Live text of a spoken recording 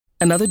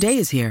Another day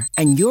is here,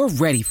 and you're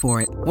ready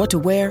for it. What to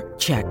wear?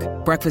 Check.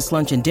 Breakfast,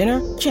 lunch, and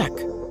dinner? Check.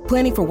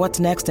 Planning for what's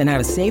next and how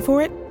to save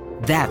for it?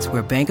 That's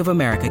where Bank of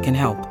America can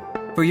help.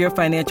 For your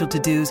financial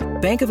to-dos,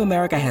 Bank of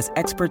America has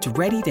experts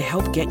ready to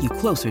help get you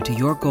closer to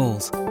your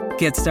goals.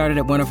 Get started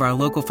at one of our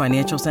local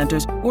financial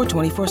centers or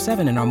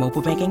 24/7 in our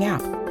mobile banking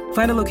app.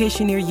 Find a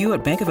location near you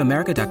at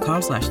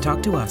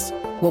bankofamerica.com/talktous.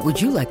 What would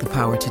you like the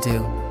power to do?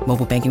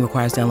 Mobile banking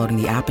requires downloading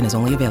the app and is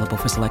only available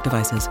for select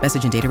devices.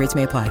 Message and data rates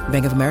may apply.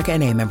 Bank of America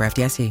N.A., member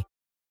FDIC.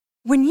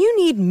 When you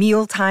need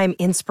mealtime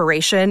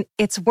inspiration,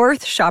 it's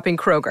worth shopping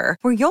Kroger,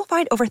 where you'll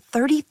find over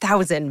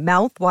 30,000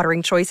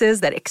 mouth-watering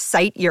choices that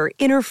excite your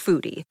inner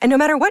foodie. And no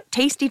matter what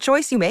tasty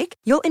choice you make,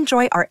 you'll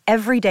enjoy our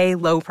everyday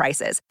low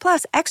prices,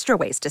 plus extra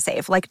ways to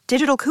save, like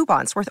digital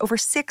coupons worth over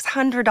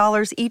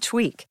 $600 each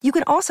week. You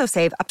can also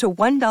save up to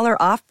 $1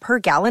 off per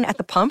gallon at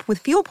the pump with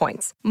fuel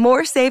points.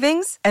 More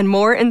savings and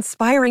more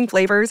inspiring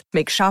flavors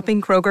make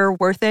shopping Kroger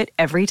worth it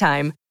every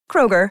time.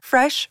 Kroger,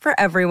 fresh for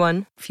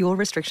everyone. Fuel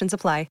restrictions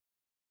apply.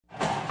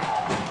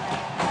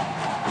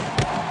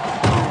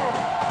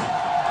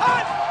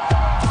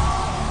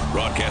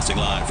 Broadcasting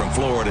live from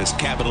Florida's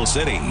capital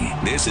city,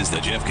 this is the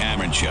Jeff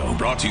Cameron Show,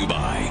 brought to you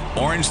by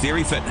Orange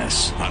Theory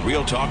Fitness on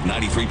Real Talk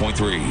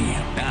 93.3.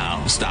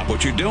 Now, stop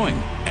what you're doing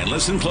and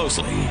listen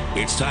closely.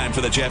 It's time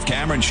for the Jeff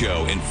Cameron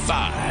Show in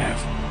 5,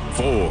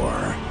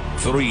 4,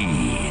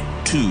 3,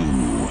 2,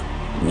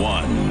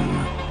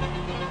 1.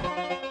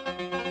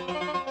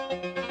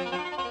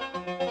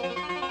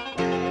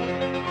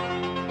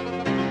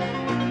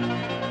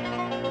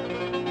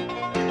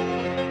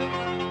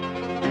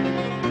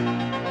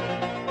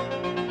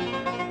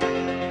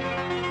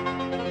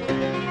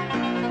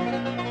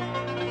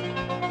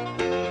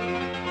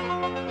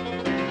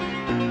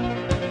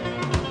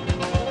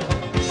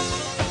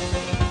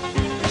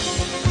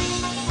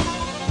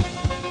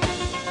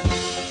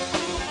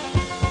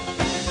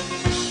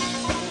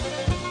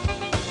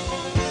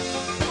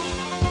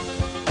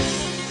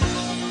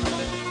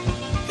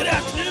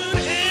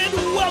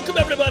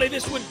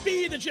 This would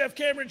be the Jeff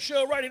Cameron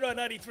Show right here on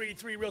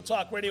 93.3 Real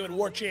Talk Radio and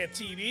War Chant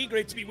TV.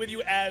 Great to be with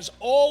you as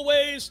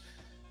always.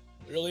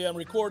 Early I'm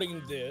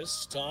recording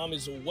this. Tom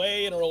is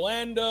away in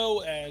Orlando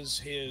as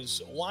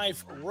his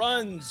wife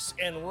runs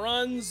and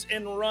runs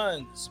and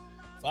runs.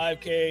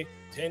 5K,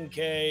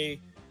 10K,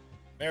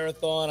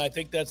 marathon. I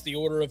think that's the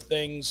order of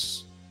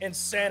things.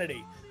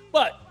 Insanity.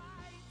 But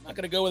I'm not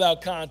going to go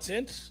without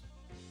content.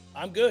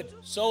 I'm good.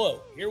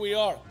 Solo. Here we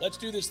are. Let's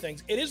do this thing.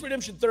 It is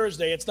Redemption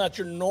Thursday. It's not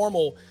your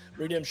normal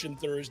Redemption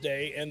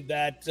Thursday, and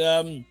that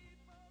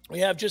we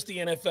have just the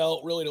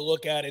NFL really to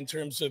look at in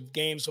terms of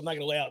games, so I'm not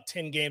going to lay out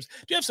 10 games.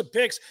 Do have some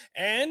picks,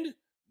 and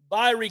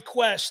by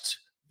request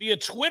via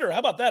Twitter. How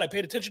about that? I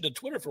paid attention to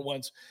Twitter for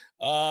once.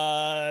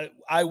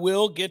 I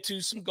will get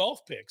to some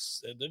golf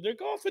picks. They're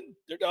golfing.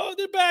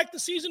 They're back. The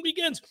season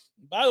begins.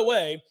 By the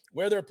way,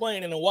 where they're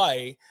playing in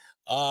Hawaii,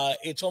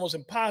 it's almost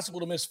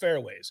impossible to miss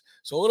fairways.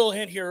 So a little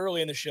hint here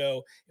early in the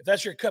show, if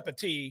that's your cup of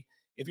tea,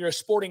 if you're a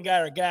sporting guy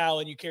or gal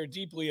and you care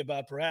deeply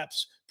about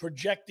perhaps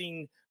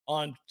projecting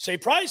on, say,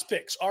 Prize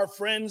Picks, our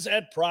friends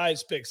at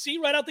Prize Picks. See,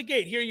 right out the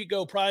gate, here you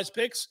go, Prize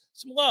Picks,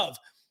 some love.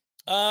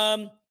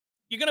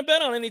 You're going to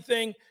bet on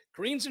anything,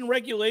 greens in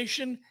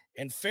regulation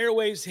and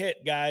fairways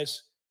hit,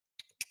 guys.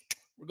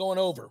 We're going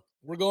over.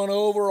 We're going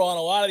over on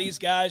a lot of these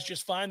guys.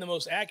 Just find the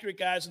most accurate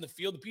guys in the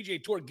field. The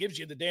PGA Tour gives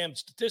you the damn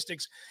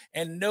statistics.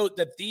 And note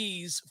that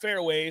these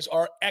fairways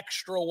are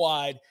extra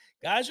wide.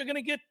 Guys are going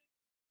to get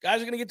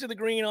to the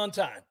green on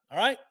time. All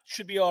right?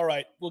 Should be all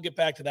right. We'll get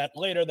back to that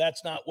later.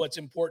 That's not what's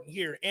important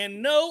here.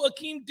 And no,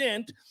 Akeem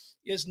Dent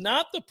is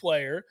not the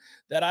player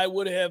that I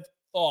would have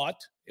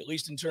thought, at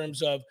least in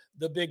terms of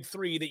the big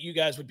three that you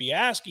guys would be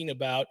asking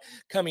about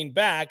coming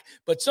back.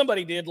 But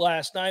somebody did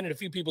last night, and a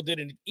few people did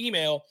an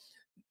email.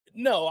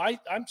 No,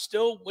 I'm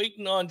still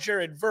waiting on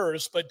Jared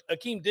Verse, but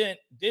Akeem Dent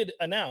did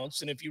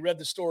announce, and if you read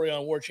the story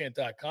on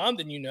warchant.com,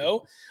 then you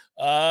know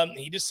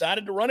he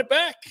decided to run it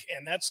back,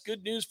 and that's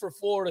good news for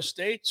Florida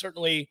State.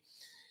 Certainly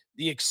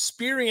the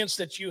experience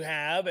that you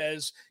have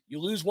as you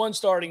lose one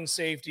starting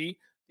safety,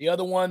 the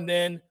other one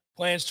then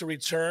plans to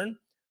return.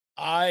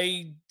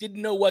 I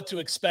didn't know what to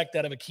expect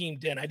out of Akeem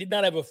Dent. I did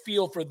not have a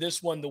feel for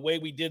this one the way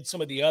we did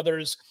some of the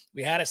others.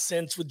 We had a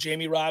sense with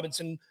Jamie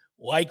Robinson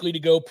likely to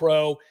go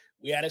pro.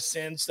 We had a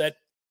sense that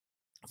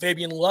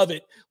Fabian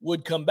Lovett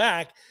would come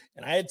back.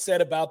 And I had said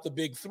about the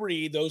big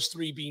three, those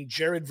three being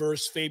Jared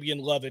Verse, Fabian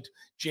Lovett,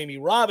 Jamie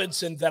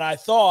Robinson, that I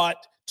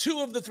thought two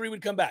of the three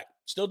would come back.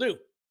 Still do.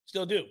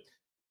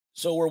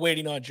 So we're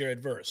waiting on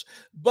Jared Verse.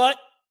 But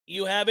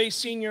you have a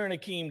senior in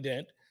Akeem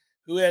Dent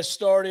who has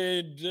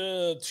started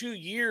 2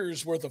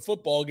 years worth of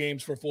football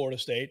games for Florida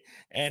State,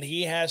 and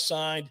he has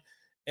signed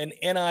an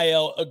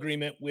NIL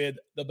agreement with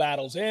the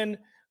Battle's End.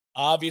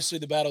 Obviously,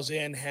 the Battle's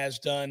End has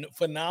done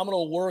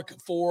phenomenal work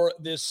for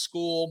this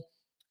school,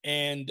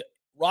 and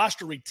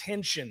roster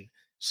retention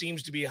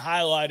seems to be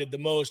highlighted the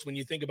most when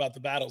you think about the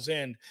Battle's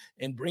End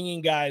and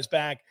bringing guys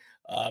back.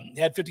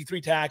 Had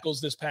 53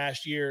 tackles this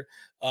past year,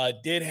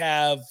 did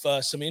have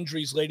some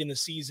injuries late in the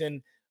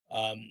season.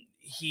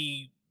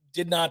 He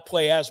did not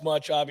play as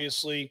much,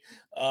 obviously,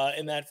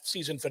 in that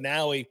season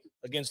finale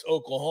against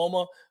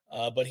Oklahoma.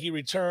 But he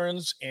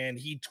returns, and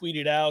he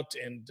tweeted out,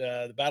 and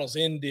the Battle's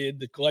End did,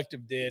 the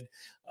collective did,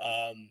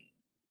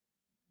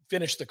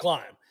 finish the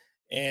climb.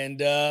 And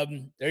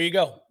there you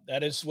go.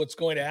 That is what's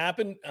going to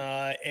happen.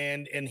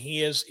 And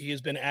he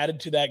has been added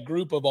to that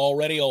group of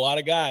already a lot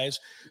of guys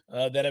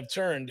that have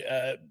turned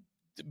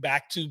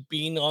back to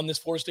being on this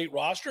Florida State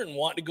roster and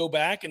want to go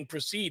back and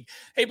proceed.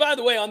 Hey, by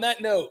the way, on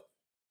that note,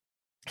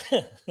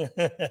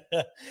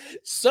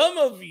 some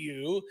of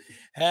you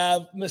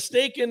have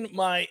mistaken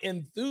my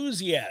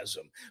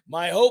enthusiasm,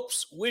 my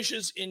hopes,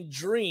 wishes, and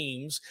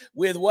dreams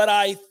with what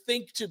I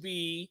think to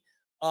be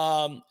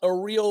a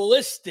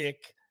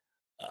realistic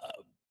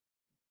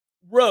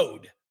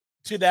road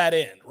to that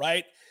end,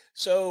 right?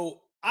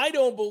 So I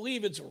don't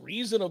believe it's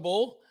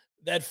reasonable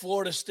that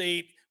Florida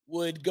State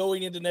would,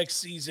 going into next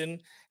season,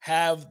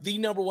 have the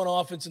number one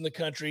offense in the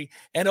country.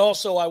 And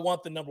also, I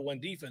want the number one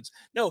defense.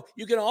 No,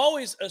 you can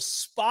always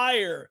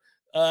aspire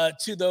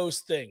to those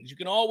things. You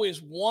can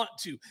always want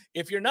to.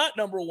 If you're not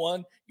number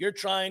one, you're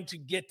trying to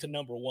get to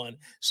number one.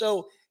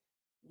 So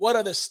what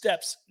are the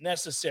steps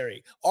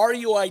necessary? Are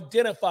you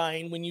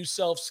identifying, when you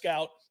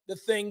self-scout, the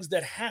things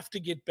that have to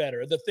get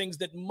better, the things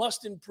that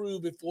must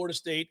improve if Florida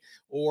State,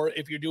 or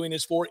if you're doing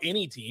this for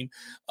any team,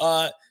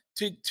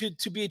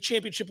 to be a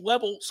championship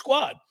level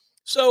squad?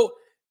 So,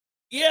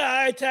 yeah,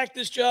 I attack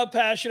this job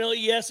passionately.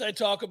 Yes, I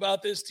talk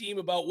about this team,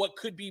 about what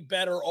could be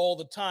better all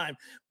the time.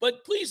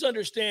 But please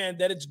understand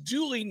that it's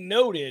duly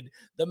noted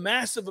the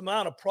massive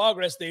amount of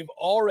progress they've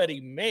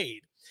already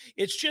made.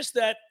 It's just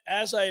that,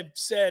 as I've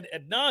said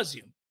ad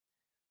nauseum,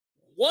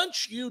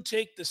 once you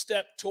take the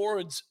step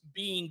towards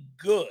being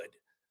good,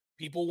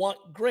 people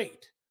want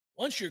great.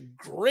 Once you're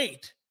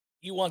great,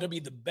 you want to be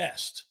the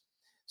best.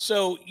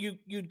 So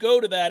you'd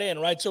go to that end,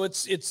 right? So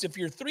it's if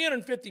you're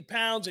 350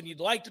 pounds and you'd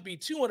like to be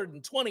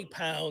 220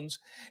 pounds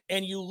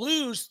and you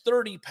lose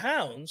 30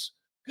 pounds,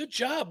 good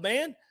job,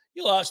 man.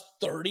 You lost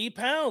 30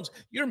 pounds.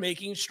 You're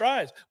making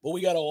strides. But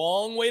we got a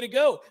long way to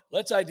go.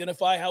 Let's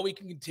identify how we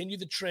can continue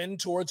the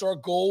trend towards our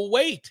goal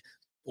weight.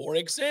 For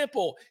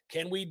example,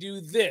 can we do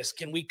this?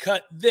 Can we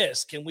cut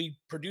this? Can we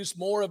produce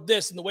more of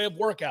this in the way of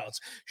workouts?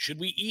 Should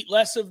we eat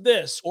less of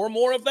this or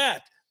more of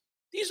that?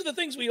 These are the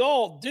things we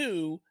all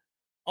do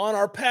on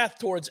our path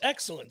towards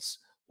excellence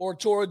or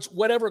towards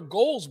whatever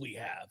goals we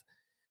have,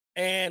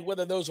 and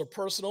whether those are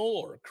personal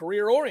or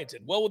career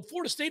oriented. Well, with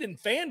Florida State and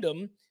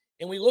fandom,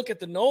 and we look at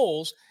the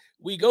Noles,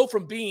 we go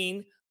from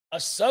being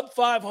a sub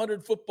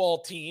 500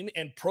 football team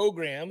and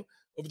program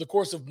over the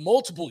course of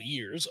multiple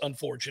years,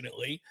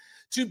 unfortunately,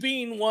 to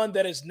being one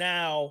that is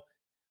now,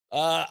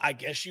 I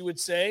guess you would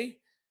say,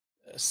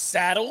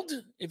 saddled,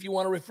 if you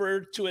want to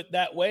refer to it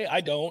that way.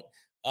 I don't,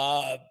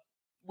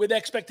 with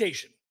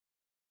expectation.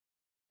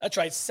 That's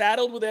right,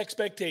 saddled with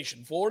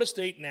expectation. Florida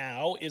State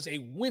now is a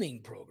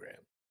winning program.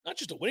 Not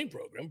just a winning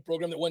program, a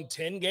program that won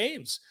 10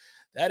 games.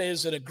 That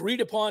is an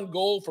agreed-upon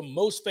goal from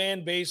most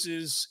fan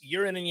bases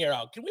year in and year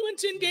out. Can we win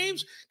 10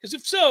 games? Because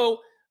if so,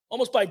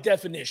 almost by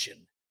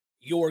definition,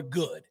 you're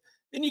good.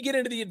 Then you get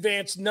into the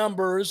advanced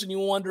numbers and you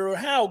wonder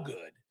how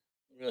good.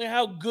 Really,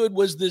 how good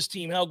was this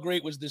team? How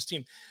great was this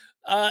team?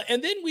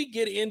 And then we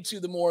get into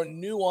the more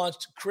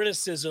nuanced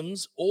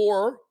criticisms,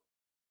 or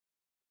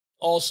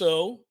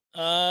also,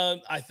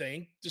 I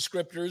think,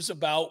 descriptors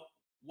about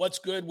what's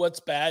good, what's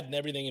bad, and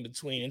everything in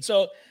between. And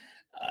so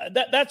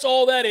that's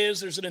all that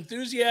is. There's an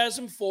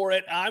enthusiasm for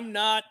it. I'm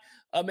not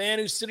a man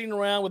who's sitting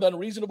around with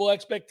unreasonable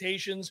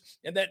expectations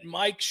and that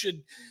Mike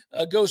should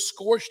go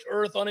scorched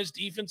earth on his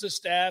defensive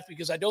staff,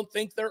 because I don't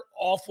think they're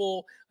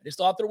awful. I just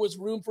thought there was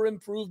room for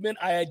improvement.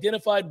 I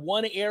identified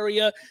one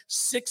area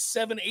 6,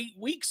 7, 8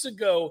 weeks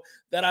ago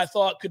that I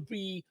thought could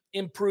be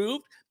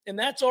improved, and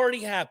that's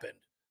already happened.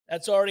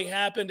 That's already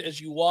happened as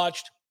you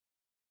watched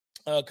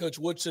Coach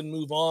Woodson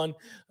move on.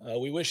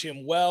 We wish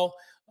him well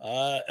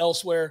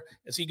elsewhere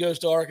as he goes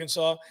to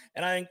Arkansas.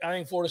 And I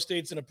think Florida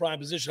State's in a prime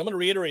position. I'm going to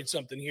reiterate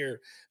something here.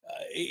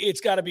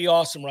 It's got to be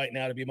awesome right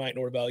now to be Mike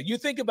Norvell. You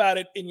think about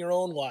it in your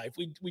own life.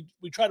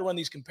 We try to run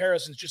these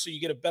comparisons just so you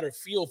get a better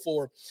feel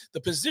for the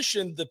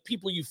position the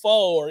people you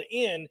follow are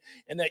in,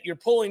 and that you're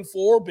pulling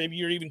for. Maybe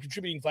you're even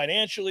contributing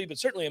financially, but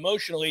certainly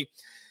emotionally.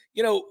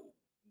 You know,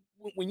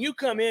 when you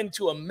come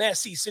into a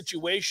messy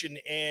situation,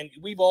 and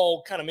we've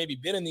all kind of maybe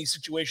been in these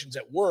situations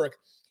at work,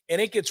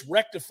 and it gets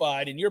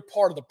rectified, and you're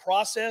part of the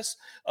process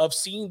of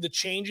seeing the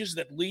changes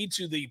that lead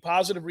to the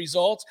positive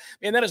results,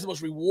 and that is the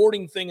most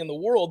rewarding thing in the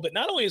world. But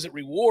not only is it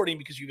rewarding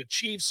because you've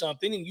achieved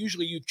something, and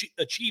usually you've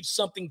achieved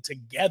something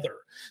together,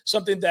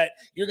 something that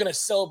you're going to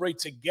celebrate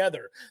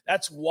together.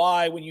 That's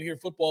why when you hear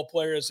football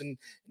players, and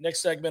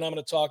next segment I'm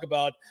going to talk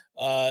about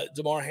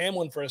Demar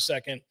Hamlin for a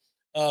second,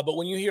 but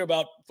when you hear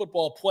about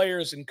football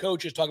players and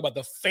coaches talk about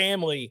the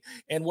family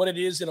and what it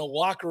is in a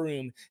locker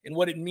room and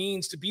what it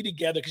means to be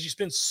together, because you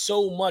spend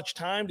so much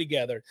time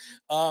together,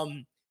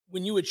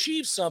 when you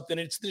achieve something,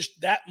 it's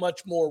just that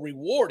much more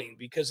rewarding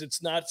because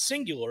it's not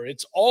singular.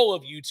 It's all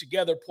of you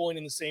together pulling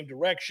in the same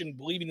direction,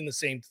 believing in the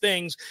same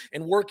things,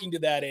 and working to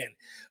that end.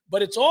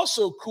 But it's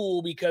also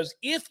cool because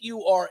if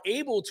you are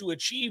able to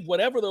achieve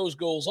whatever those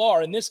goals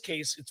are, in this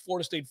case, it's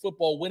Florida State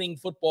football, winning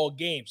football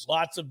games,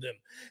 lots of them.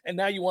 And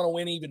now you want to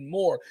win even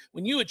more.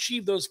 When you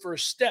achieve those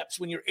first steps,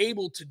 when you're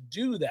able to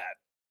do that,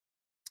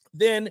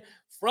 then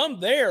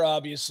from there,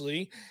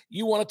 obviously,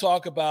 you want to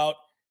talk about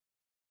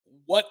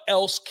what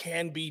else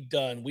can be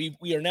done. We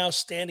are now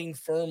standing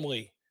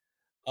firmly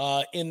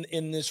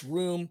in this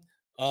room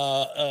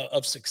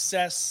of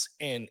success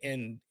and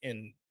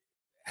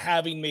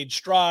having made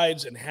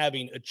strides and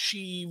having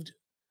achieved.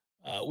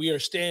 We are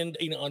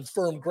standing on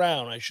firm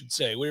ground, I should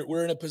say.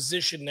 We're in a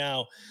position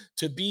now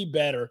to be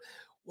better.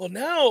 Well,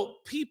 now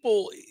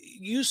people,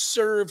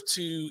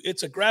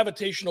 it's a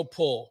gravitational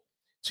pull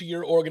to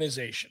your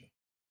organization.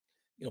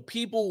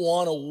 People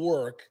want to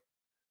work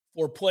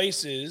for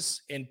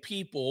places and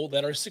people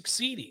that are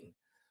succeeding.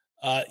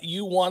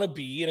 You want to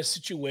be in a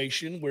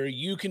situation where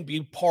you can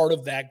be part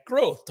of that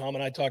growth. Tom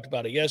and I talked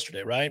about it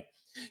yesterday, right?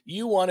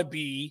 You want to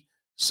be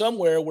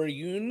somewhere where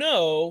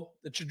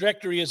the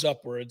trajectory is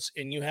upwards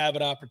and you have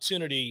an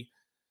opportunity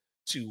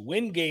to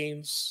win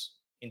games,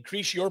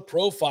 increase your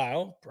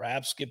profile,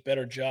 perhaps get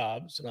better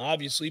jobs, and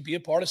obviously be a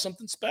part of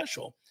something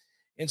special.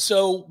 And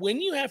so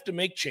when you have to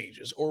make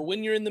changes or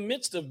when you're in the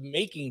midst of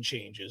making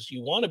changes,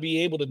 you want to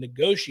be able to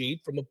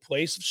negotiate from a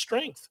place of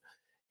strength.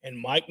 And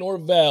Mike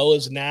Norvell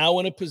is now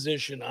in a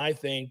position, I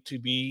think, to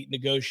be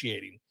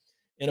negotiating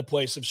in a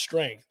place of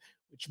strength,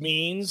 which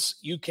means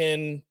you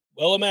can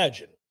well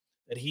imagine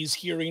that he's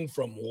hearing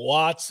from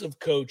lots of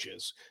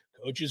coaches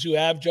who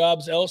have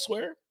jobs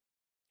elsewhere,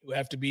 who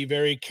have to be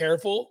very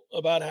careful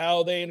about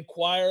how they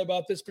inquire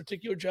about this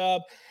particular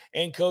job,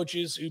 and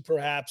coaches who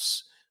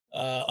perhaps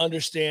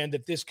understand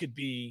that this could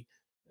be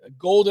a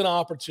golden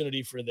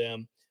opportunity for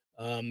them.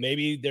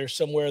 Maybe they're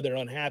somewhere they're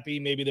unhappy.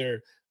 Maybe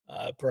they're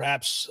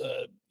perhaps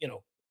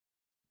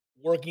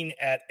working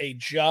at a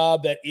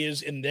job that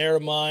is in their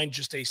mind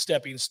just a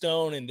stepping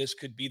stone, and this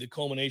could be the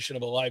culmination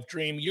of a life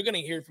dream. You're going to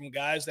hear from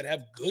guys that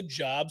have good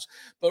jobs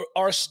but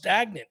are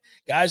stagnant,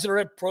 guys that are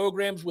at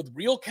programs with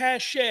real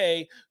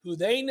cachet who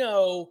they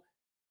know,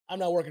 I'm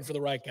not working for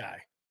the right guy.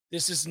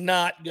 This is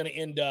not going to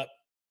end up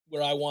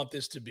where I want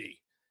this to be.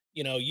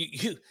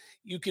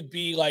 You could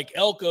be like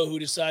Elko, who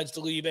decides to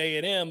leave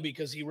A&M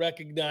because he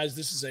recognized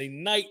this is a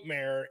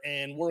nightmare,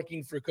 and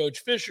working for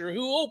Coach Fisher,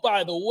 who, oh,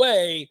 by the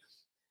way,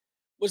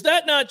 was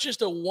that not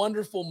just a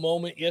wonderful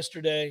moment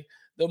yesterday?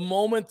 The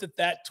moment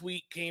that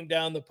tweet came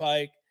down the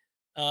pike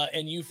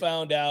and you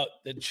found out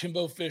that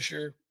Jimbo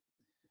Fisher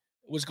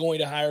was going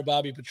to hire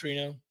Bobby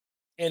Petrino,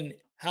 and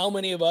how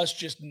many of us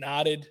just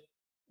nodded?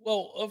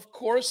 Well, of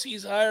course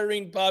he's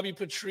hiring Bobby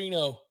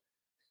Petrino.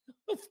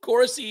 Of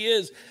course he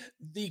is.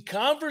 The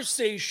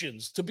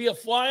conversations, to be a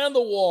fly on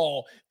the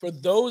wall for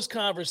those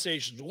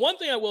conversations. One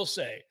thing I will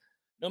say,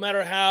 no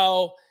matter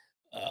how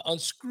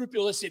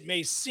unscrupulous it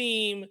may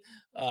seem,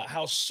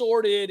 how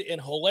sordid and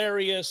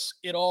hilarious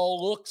it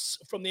all looks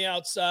from the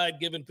outside,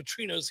 given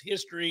Petrino's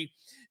history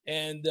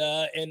and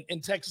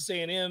Texas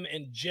A&M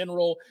in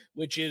general,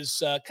 which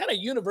is kind of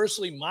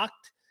universally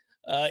mocked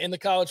in the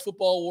college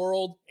football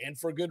world, and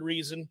for good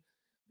reason.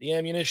 The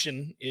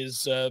ammunition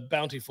is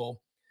bountiful.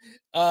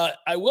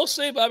 I will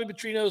say Bobby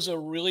Petrino is a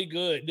really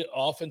good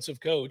offensive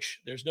coach.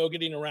 There's no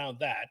getting around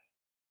that.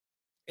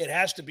 It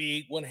has to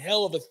be one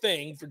hell of a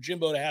thing for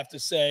Jimbo to have to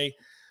say,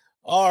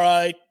 all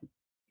right,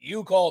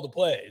 you call the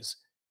plays.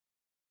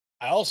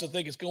 I also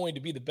think it's going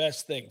to be the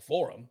best thing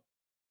for him.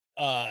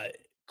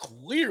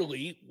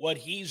 Clearly, what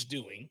he's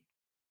doing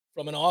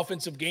from an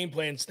offensive game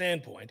plan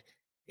standpoint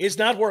is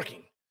not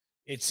working.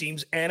 It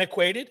seems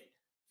antiquated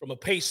from a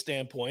pace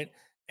standpoint.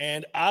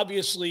 And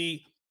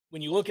obviously,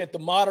 when you look at the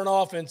modern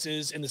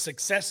offenses and the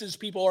successes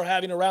people are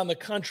having around the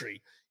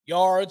country,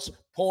 yards,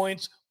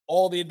 points,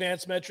 all the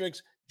advanced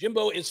metrics,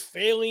 Jimbo is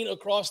failing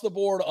across the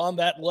board on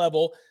that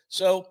level.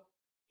 So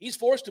he's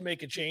forced to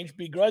make a change,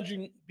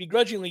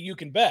 begrudgingly, you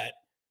can bet.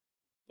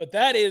 But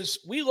that is,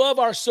 we love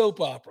our soap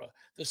opera.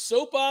 The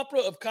soap opera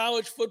of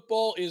college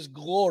football is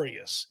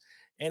glorious,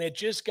 and it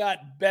just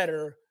got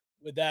better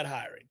with that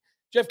hiring.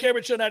 Jeff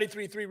Cameron Show,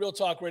 93.3 Real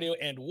Talk Radio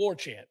and War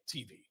Chant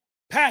TV.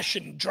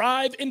 Passion,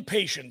 drive, and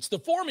patience. The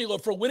formula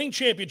for winning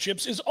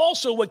championships is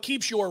also what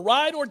keeps your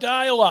ride or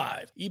die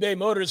alive. eBay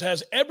Motors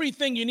has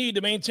everything you need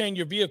to maintain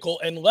your vehicle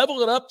and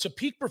level it up to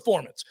peak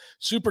performance.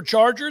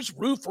 Superchargers,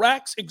 roof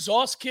racks,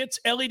 exhaust kits,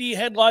 LED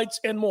headlights,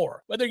 and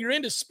more. Whether you're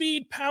into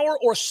speed, power,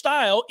 or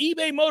style,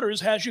 eBay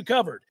Motors has you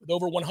covered. With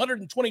over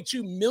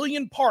 122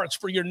 million parts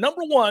for your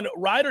number one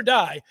ride or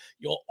die,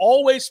 you'll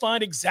always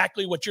find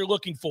exactly what you're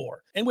looking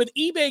for. And with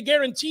eBay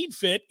Guaranteed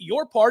Fit,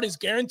 your part is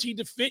guaranteed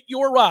to fit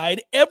your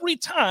ride every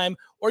time,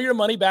 or your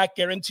money back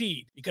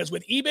guaranteed. Because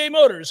with eBay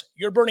Motors,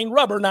 you're burning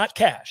rubber, not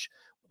cash.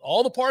 With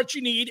all the parts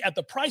you need at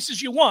the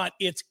prices you want,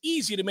 it's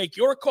easy to make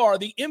your car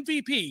the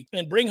MVP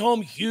and bring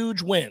home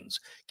huge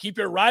wins. Keep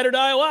your ride or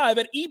die alive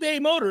at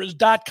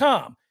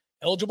ebaymotors.com.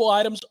 Eligible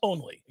items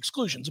only.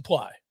 Exclusions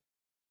apply.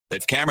 The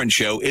Cameron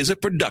Show is a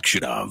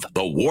production of the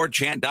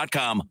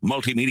WarChant.com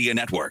Multimedia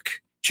Network.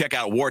 Check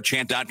out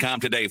WarChant.com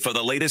today for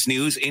the latest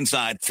news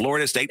inside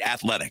Florida State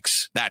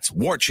athletics. That's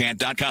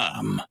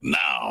WarChant.com.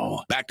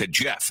 Now, back to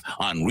Jeff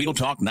on Real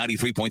Talk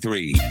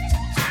 93.3.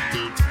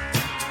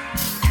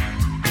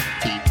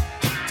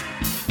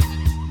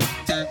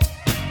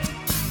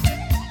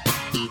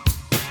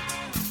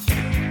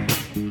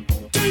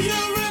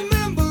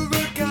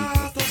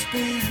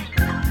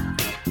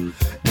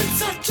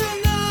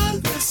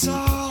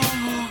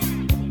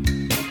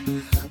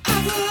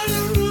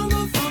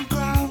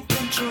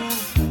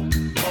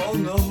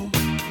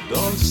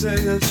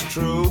 It's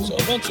true. So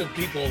a bunch of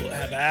people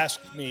have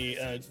asked me,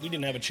 we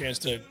didn't have a chance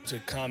to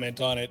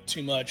comment on it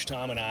too much,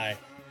 Tom and I,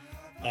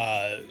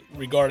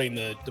 regarding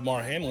the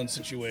Demar Hamlin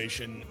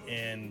situation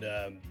and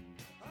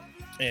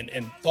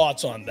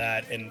thoughts on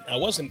that. And I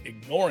wasn't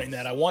ignoring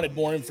that. I wanted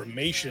more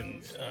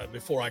information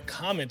before I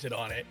commented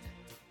on it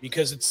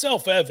because it's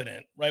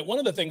self-evident, right? One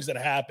of the things that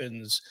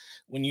happens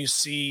when you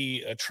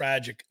see a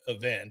tragic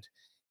event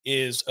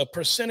is a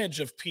percentage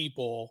of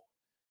people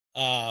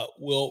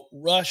will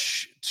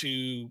rush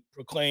to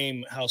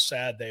proclaim how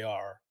sad they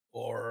are,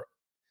 or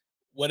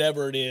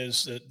whatever it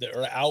is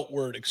or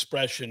outward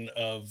expression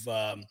of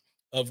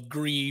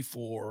grief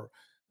or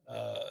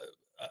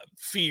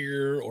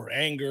fear or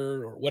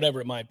anger or whatever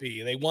it might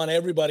be. They want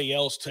everybody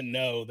else to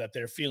know that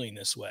they're feeling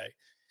this way,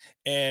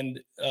 and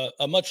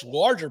a much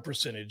larger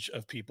percentage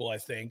of people, I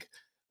think,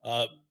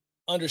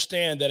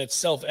 understand that it's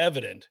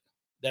self-evident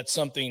that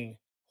something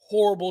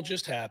horrible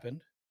just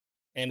happened.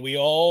 And we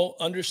all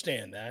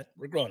understand that.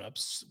 We're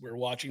grown-ups. We're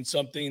watching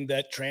something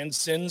that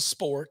transcends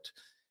sport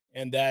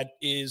and that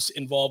is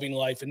involving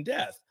life and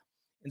death.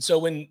 And so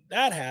when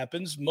that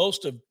happens,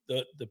 most of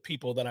the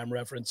people that I'm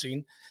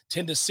referencing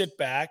tend to sit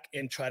back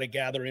and try to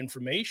gather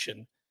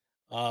information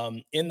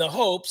in the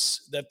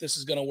hopes that this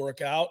is going to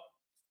work out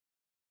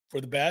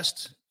for the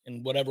best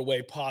in whatever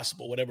way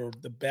possible, whatever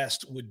the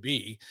best would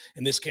be.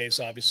 In this case,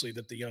 obviously,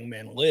 that the young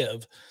man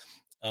live.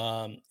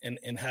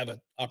 And have an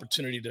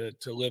opportunity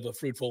to live a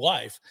fruitful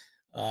life.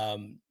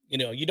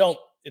 You don't,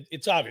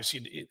 it's obvious.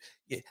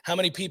 How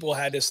many people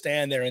had to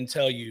stand there and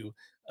tell you,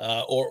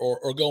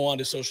 or go on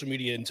to social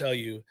media and tell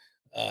you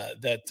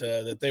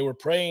that they were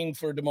praying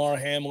for Demar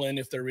Hamlin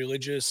if they're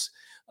religious,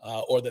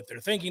 or that they're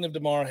thinking of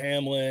Demar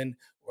Hamlin,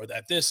 or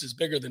that this is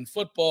bigger than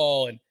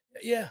football. And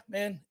yeah,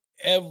 man,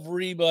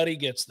 everybody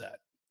gets that.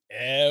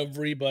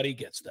 Everybody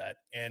gets that.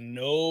 And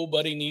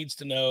nobody needs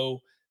to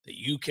know that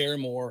you care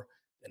more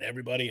than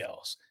everybody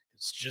else.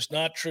 It's just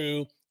not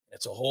true.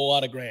 It's a whole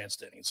lot of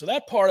grandstanding. So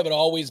that part of it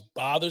always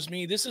bothers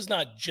me. This is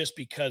not just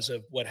because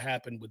of what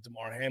happened with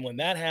Demar Hamlin.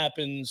 That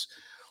happens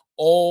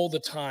all the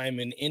time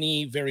in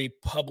any very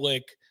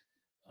public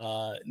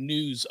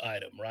news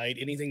item, right?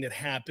 Anything that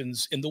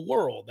happens in the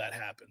world, that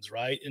happens,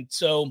 right? And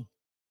so,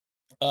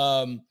 there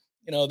are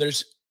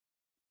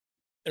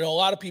a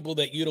lot of people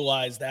that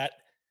utilize that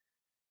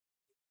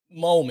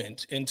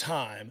moment in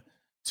time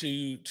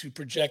to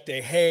project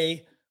a,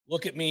 hey,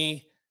 look at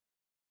me,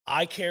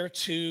 I care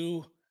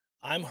too,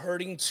 I'm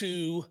hurting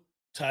too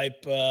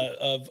type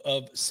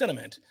of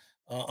sentiment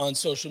on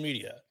social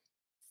media.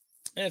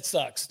 And it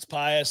sucks. It's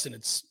pious, and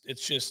it's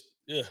just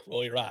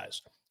roll your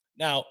eyes.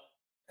 Now,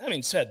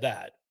 having said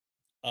that,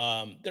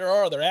 there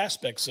are other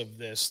aspects of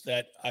this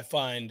that I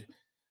find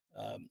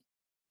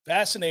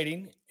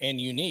fascinating and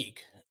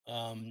unique,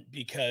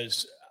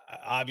 because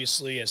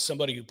obviously, as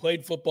somebody who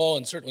played football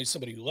and certainly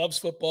somebody who loves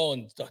football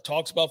and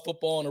talks about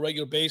football on a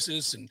regular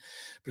basis, and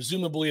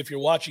presumably if you're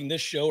watching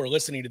this show or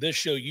listening to this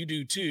show, you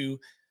do too.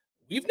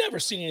 We've never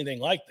seen anything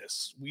like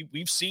this.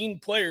 We've seen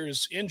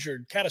players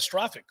injured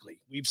catastrophically.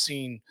 We've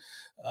seen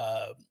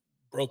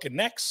broken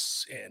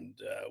necks, and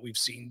we've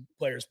seen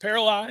players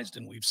paralyzed,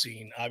 and we've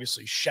seen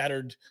obviously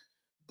shattered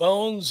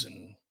bones,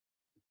 and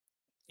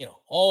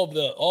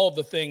all of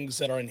the things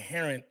that are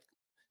inherent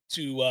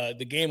to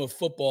the game of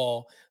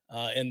football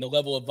and the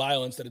level of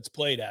violence that it's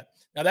played at.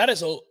 Now that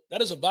is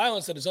a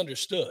violence that is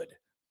understood,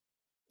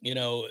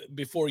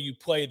 before you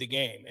play the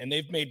game. And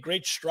they've made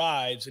great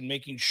strides in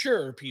making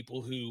sure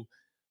people who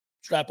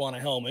strap on a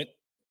helmet,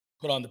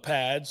 put on the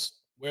pads,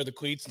 wear the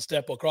cleats, and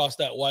step across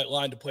that white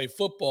line to play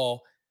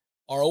football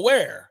are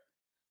aware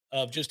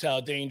of just how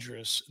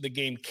dangerous the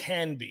game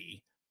can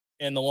be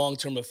and the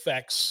long-term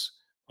effects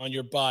on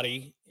your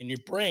body and your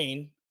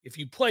brain if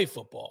you play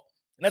football.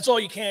 And that's all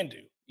you can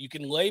do. You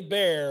can lay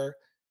bare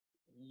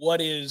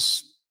what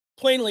is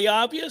plainly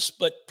obvious,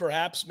 but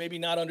perhaps maybe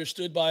not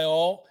understood by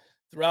all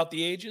throughout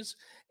the ages.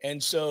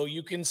 And so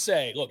you can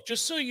say, look,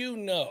 just so you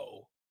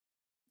know,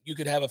 you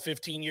could have a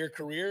 15-year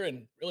career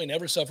and really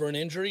never suffer an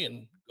injury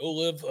and go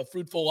live a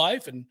fruitful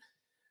life and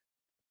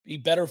be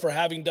better for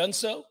having done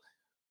so.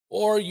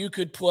 Or you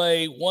could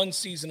play one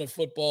season of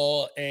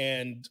football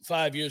and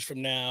 5 years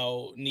from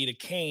now need a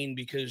cane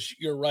because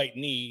your right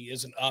knee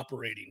isn't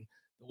operating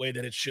the way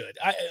that it should,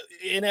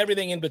 and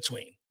everything in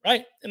between,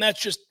 right? And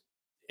that's just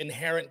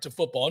inherent to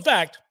football. In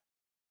fact,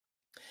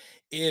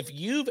 if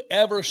you've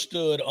ever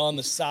stood on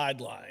the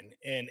sideline,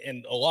 and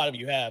a lot of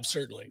you have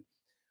certainly,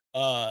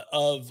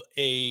 of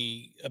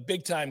a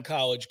big-time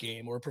college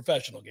game or a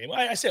professional game.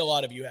 I say a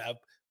lot of you have.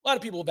 A lot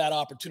of people have had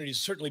opportunities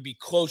to certainly be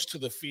close to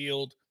the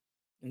field.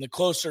 And the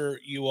closer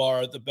you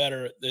are, the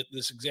better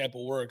this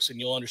example works, and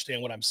you'll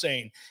understand what I'm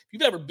saying. If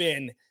you've ever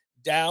been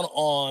down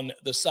on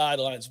the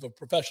sidelines of a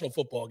professional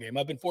football game,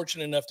 I've been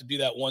fortunate enough to do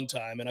that one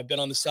time, and I've been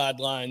on the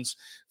sidelines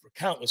for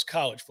countless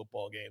college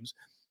football games.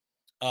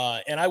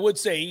 And I would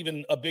say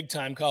even a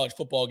big-time college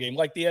football game,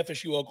 like the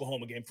FSU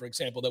Oklahoma game, for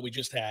example, that we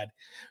just had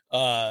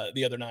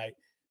the other night,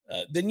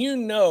 then you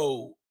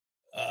know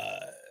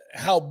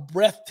how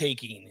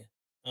breathtaking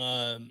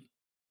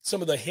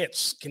some of the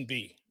hits can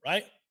be,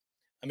 right?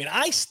 I mean,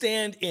 I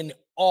stand in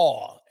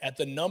awe at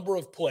the number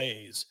of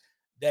plays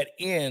that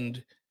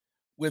end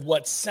with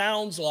what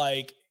sounds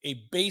like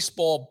a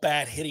baseball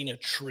bat hitting a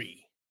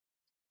tree.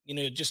 You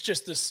know, just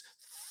this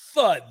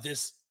thud,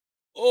 this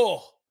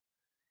oh,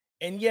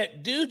 and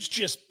yet dudes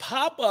just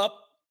pop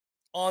up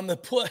on the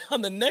play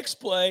on the next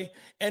play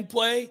and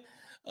play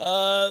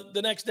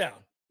the next down.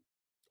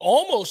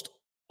 Almost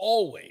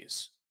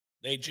always,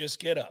 they just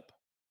get up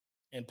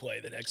and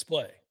play the next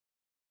play,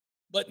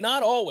 but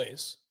not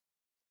always.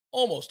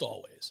 Almost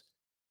always.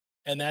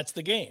 And that's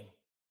the game.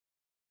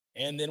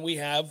 And then we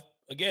have,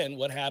 again,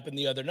 what happened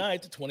the other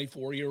night, the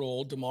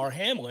 24-year-old Demar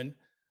Hamlin,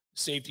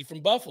 safety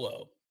from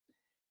Buffalo.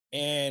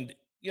 And,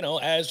 you know,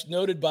 as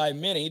noted by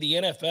many, the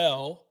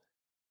NFL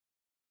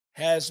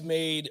has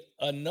made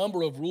a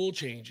number of rule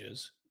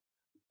changes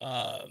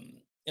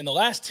in the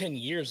last 10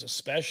 years,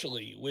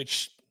 especially,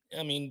 which,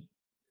 I mean,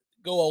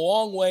 go a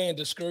long way in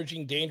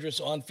discouraging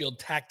dangerous on-field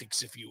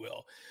tactics, if you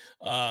will,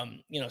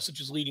 you know, such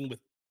as leading with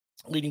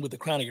the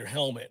crown of your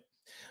helmet.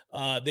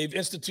 They've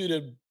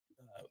instituted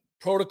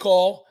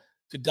protocol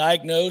to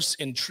diagnose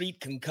and treat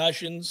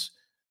concussions,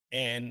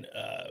 and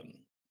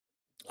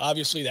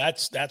obviously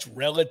that's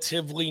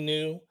relatively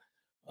new.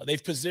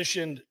 They've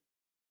positioned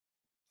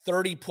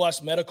 30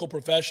 plus medical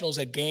professionals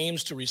at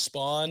games to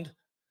respond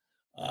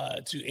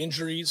to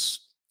injuries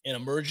and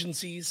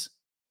emergencies.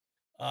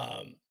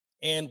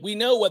 And we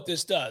know what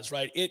this does,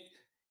 right?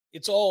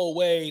 It's all a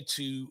way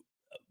to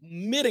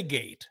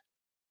mitigate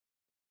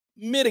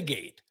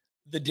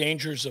the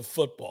dangers of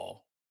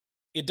football.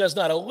 It does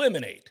not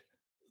eliminate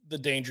the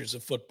dangers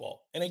of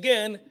football. And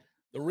again,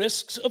 the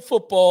risks of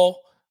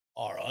football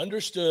are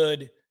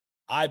understood,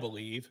 I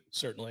believe,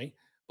 certainly,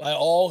 by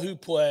all who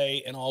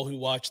play and all who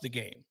watch the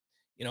game.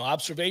 You know,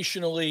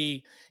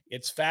 observationally,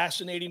 it's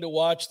fascinating to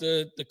watch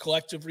the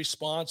collective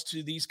response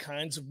to these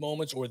kinds of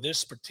moments or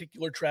this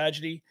particular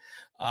tragedy.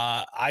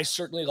 I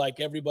certainly, like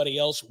everybody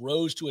else,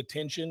 rose to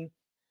attention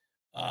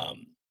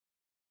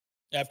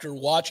after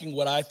watching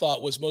what I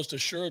thought was most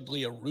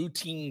assuredly a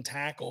routine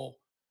tackle.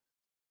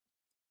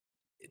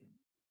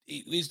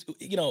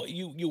 You know,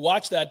 you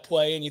watch that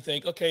play and you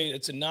think, okay,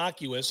 it's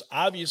innocuous.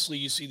 Obviously,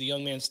 you see the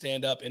young man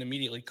stand up and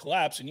immediately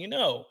collapse, and you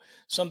know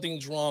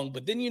something's wrong.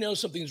 But then you know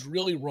something's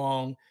really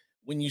wrong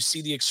when you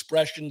see the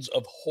expressions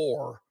of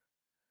horror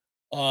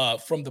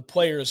from the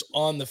players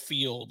on the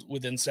field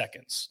within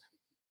seconds,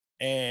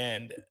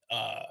 and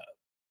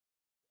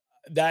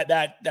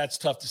that's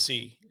tough to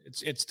see.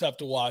 It's tough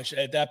to watch.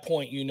 At that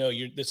point, you know,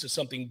 this is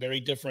something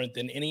very different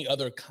than any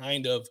other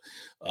kind of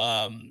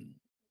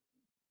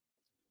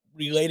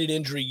related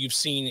injury you've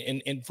seen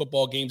in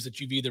football games that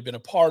you've either been a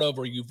part of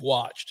or you've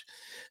watched.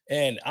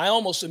 And I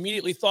almost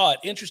immediately thought,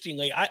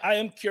 interestingly, I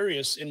am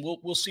curious, and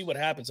we'll see what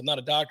happens. I'm not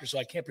a doctor, so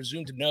I can't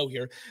presume to know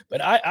here,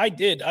 but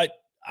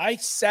I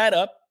sat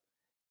up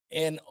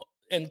and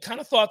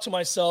kind of thought to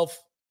myself,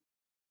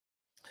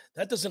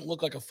 that doesn't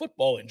look like a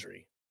football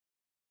injury.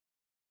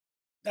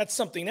 That's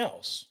something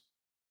else.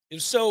 It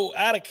was so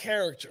out of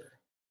character.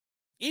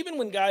 Even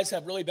when guys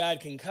have really bad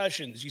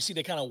concussions, you see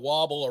they kind of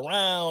wobble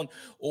around,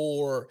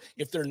 or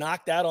if they're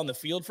knocked out on the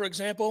field, for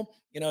example,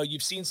 you know,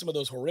 you've seen some of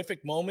those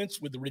horrific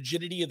moments with the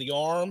rigidity of the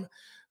arm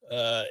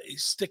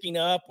sticking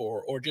up,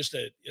 or just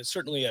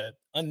certainly a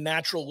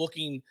unnatural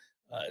looking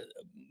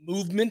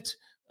movement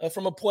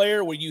from a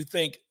player where you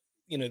think,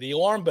 you know, the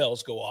alarm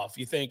bells go off.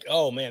 You think,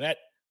 oh man, that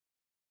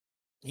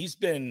he's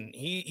been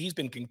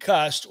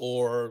concussed,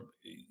 or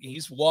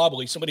he's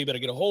wobbly. Somebody better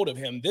get a hold of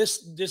him. This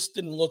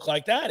didn't look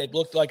like that. It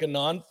looked like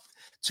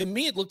to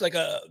me, it looked like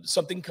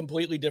something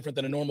completely different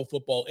than a normal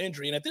football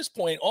injury. And at this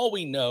point, all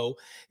we know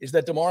is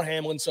that Demar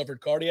Hamlin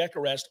suffered cardiac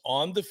arrest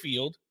on the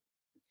field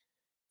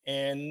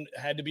and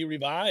had to be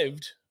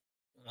revived,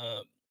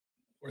 or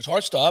his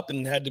heart stopped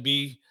and had to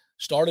be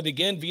started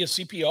again via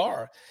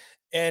CPR.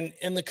 And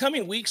in the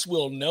coming weeks,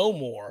 we'll know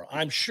more,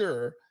 I'm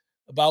sure,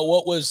 about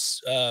what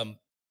was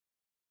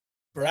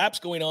perhaps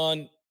going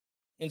on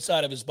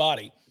inside of his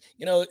body.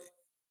 You know,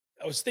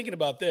 I was thinking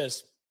about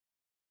this.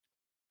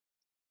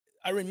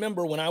 I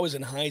remember when I was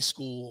in high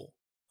school,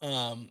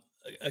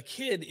 a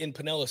kid in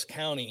Pinellas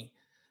County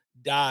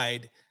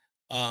died,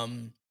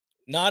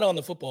 not on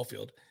the football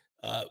field,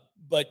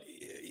 but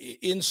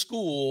in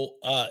school.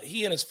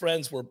 He and his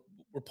friends were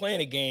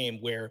playing a game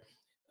where,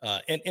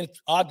 and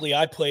oddly,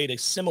 I played a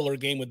similar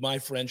game with my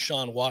friend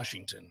Sean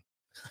Washington.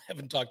 I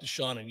haven't talked to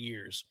Sean in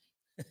years.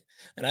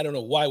 And I don't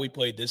know why we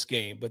played this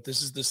game, but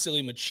this is the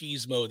silly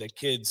machismo that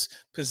kids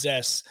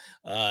possess.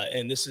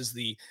 And this is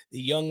the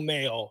young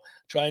male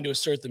trying to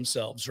assert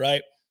themselves,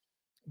 right?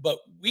 But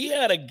we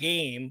had a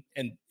game,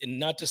 and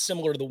not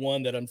dissimilar to the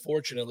one that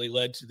unfortunately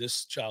led to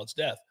this child's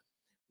death,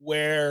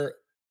 where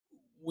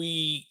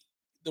the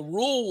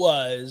rule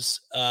was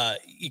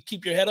you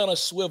keep your head on a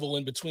swivel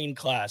in between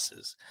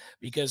classes,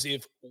 because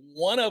if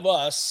one of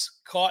us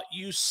caught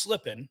you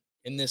slipping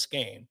in this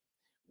game,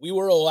 we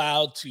were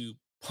allowed to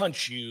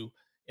punch you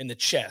in the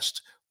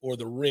chest or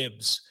the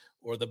ribs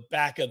or the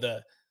back of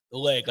the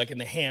leg, like in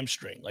the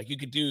hamstring. Like you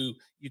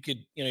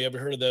ever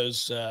heard of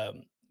those,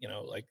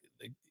 like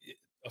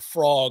a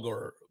frog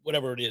or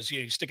whatever it is,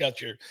 you stick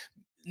out your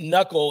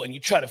knuckle and you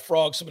try to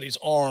frog somebody's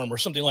arm or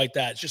something like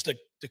that. It's just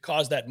to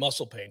cause that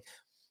muscle pain.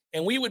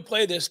 And we would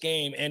play this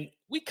game and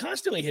we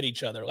constantly hit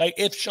each other. Like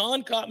if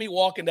Sean caught me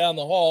walking down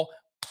the hall,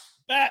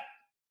 and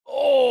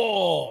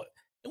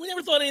we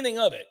never thought anything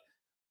of it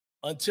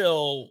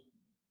until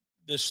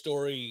this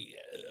story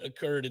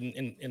occurred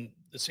in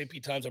the St.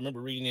 Pete Times. I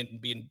remember reading it and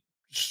being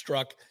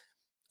struck.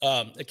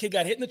 A kid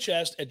got hit in the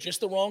chest at just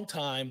the wrong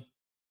time,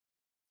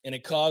 and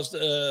it caused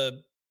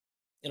an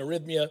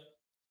arrhythmia,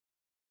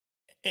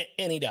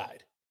 and he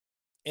died.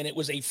 And it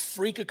was a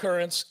freak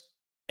occurrence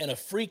and a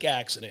freak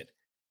accident,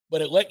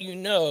 but it let you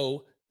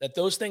know that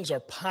those things are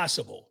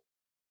possible.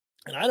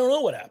 And I don't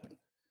know what happened.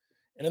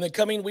 And in the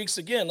coming weeks,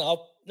 again,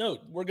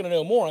 we're going to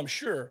know more, I'm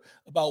sure,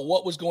 about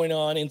what was going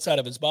on inside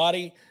of his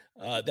body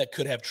that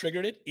could have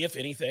triggered it, if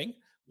anything.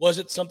 Was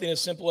it something as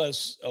simple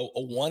as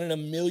a 1 in a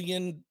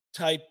million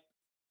type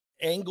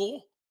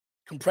angle,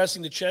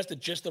 compressing the chest at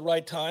just the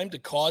right time to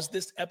cause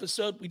this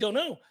episode? We don't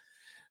know.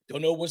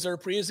 Don't know, was there a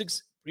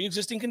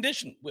pre-existing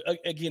condition?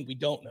 Again, we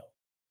don't know.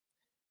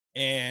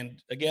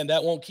 And again,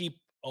 that won't keep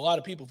a lot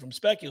of people from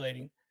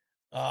speculating.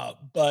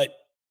 But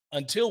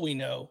until we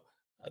know,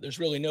 there's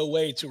really no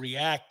way to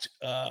react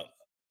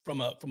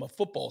from a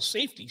football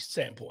safety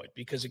standpoint,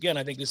 because again,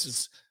 I think this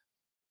is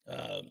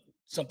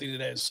something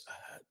that is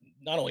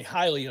not only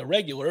highly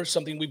irregular,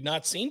 something we've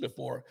not seen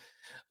before.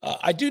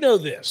 I do know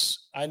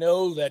this. I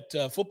know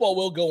that football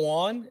will go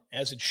on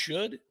as it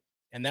should,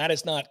 and that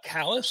is not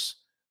callous.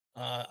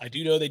 I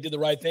do know they did the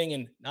right thing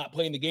in not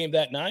playing the game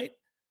that night.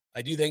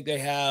 I do think they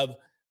have,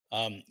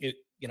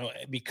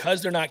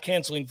 because they're not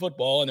canceling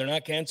football and they're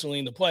not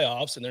canceling the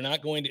playoffs and they're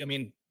not going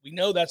to, we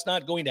know that's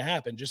not going to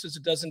happen, just as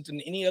it doesn't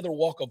in any other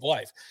walk of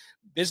life.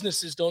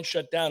 Businesses don't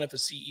shut down if a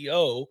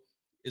CEO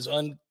is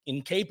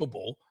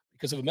incapable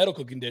because of a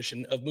medical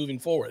condition of moving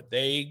forward.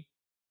 They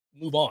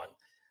move on.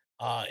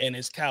 And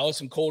as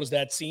callous and cold as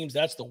that seems,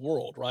 that's the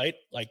world, right?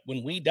 Like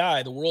when we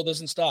die, the world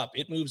doesn't stop.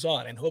 It moves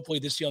on. And hopefully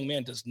this young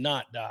man does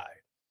not die.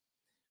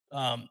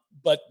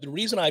 But the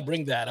reason I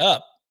bring that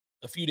up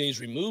a few days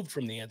removed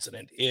from the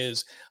incident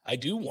is I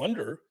do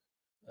wonder,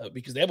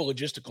 because they have a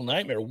logistical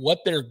nightmare, what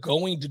they're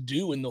going to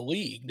do in the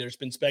league. There's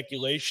been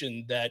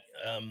speculation that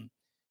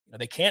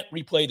they can't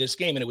replay this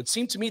game. And it would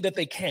seem to me that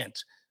they can't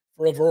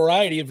for a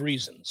variety of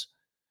reasons.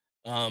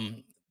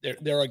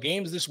 There are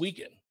games this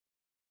weekend,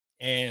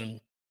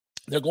 and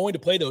they're going to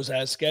play those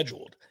as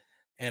scheduled.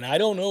 And I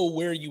don't know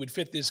where you would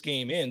fit this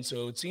game in.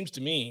 So it seems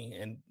to me,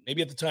 and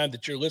maybe at the time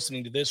that you're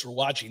listening to this or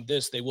watching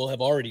this, they will have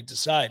already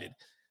decided.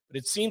 But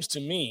it seems to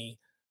me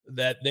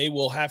that they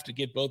will have to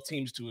get both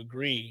teams to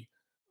agree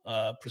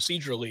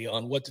procedurally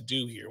on what to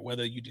do here,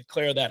 whether you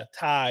declare that a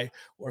tie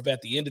or if at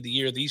the end of the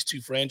year these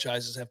two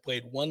franchises have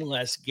played one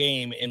less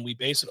game and we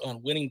base it on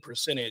winning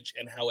percentage.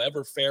 And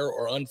however fair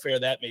or unfair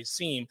that may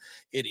seem,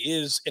 it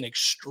is an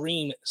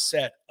extreme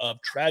set of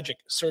tragic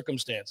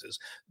circumstances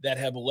that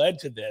have led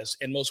to this,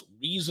 and most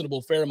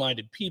reasonable,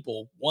 fair-minded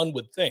people, one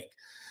would think,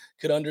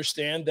 could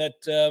understand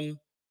that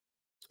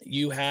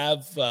you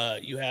have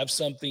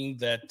something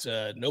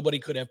that nobody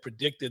could have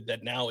predicted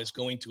that now is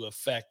going to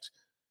affect,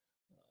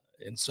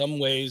 in some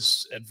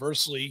ways,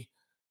 adversely,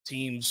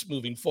 teams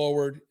moving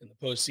forward in the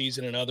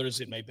postseason, and others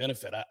it may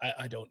benefit.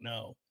 I don't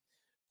know.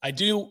 I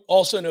do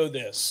also know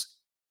this,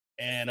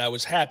 and I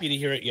was happy to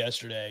hear it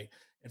yesterday.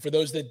 And for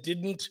those that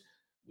didn't,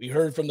 we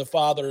heard from the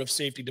father of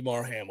safety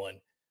Demar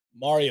Hamlin,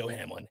 Mario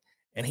Hamlin,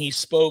 and he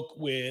spoke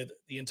with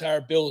the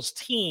entire Bills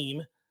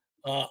team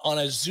on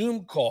a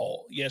Zoom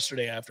call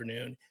yesterday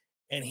afternoon,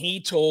 and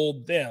he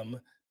told them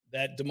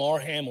that Demar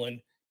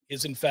Hamlin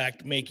is, in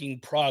fact, making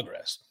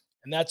progress.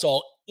 And that's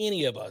all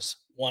any of us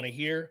want to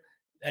hear.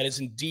 That is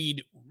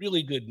indeed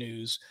really good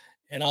news.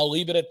 And I'll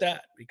leave it at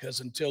that, because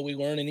until we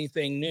learn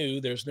anything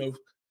new, there's no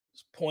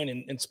point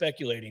in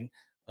speculating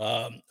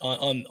on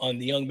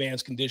the young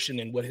man's condition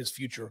and what his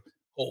future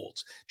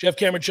holds. Jeff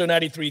Cameron Show,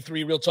 93.3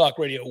 Real Talk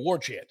Radio, War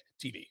Chant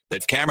TV. The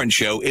Cameron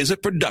Show is a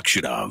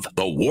production of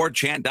the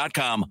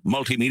WarChant.com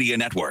Multimedia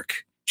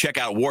Network. Check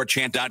out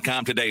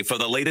WarChant.com today for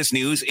the latest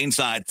news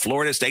inside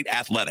Florida State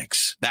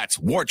athletics. That's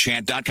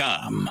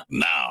WarChant.com.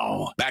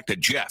 Now, back to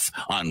Jeff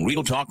on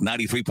Real Talk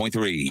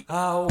 93.3.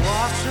 I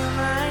watched the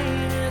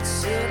rain, it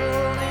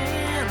settled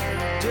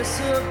in,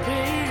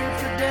 disappeared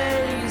for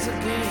days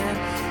again.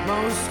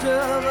 Most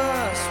of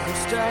us were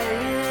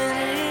staying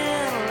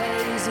in,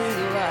 lazy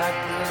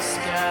like the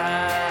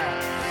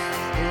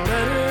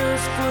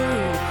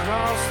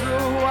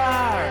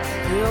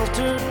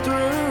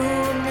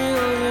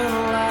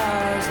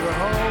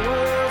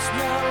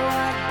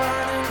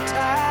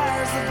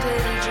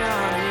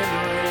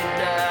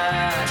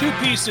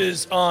piece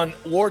is on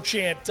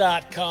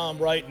warchant.com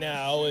right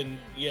now, and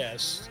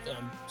yes,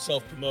 I'm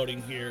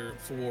self-promoting here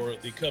for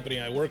the company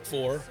I work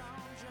for,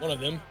 one of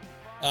them.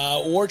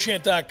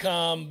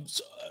 Warchant.com,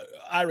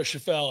 Ira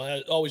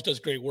Schafel always does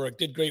great work,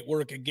 did great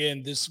work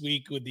again this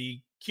week with the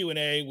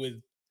Q&A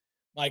with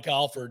Mike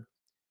Alford.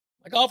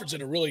 Mike Alford's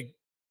in a really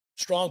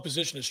strong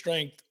position of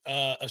strength.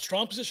 A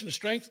strong position of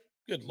strength?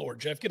 Good Lord,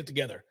 Jeff, get it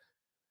together.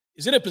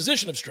 He's in a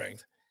position of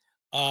strength,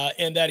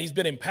 and that he's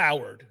been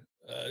empowered.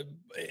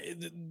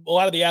 A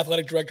lot of the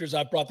athletic directors,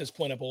 I've brought this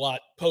point up a lot,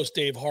 post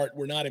Dave Hart,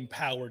 were not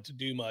empowered to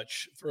do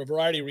much for a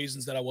variety of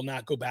reasons that I will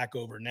not go back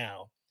over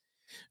now.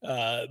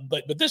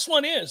 But this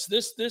one is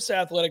this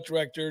athletic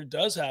director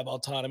does have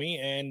autonomy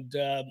and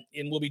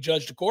will be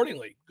judged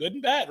accordingly, good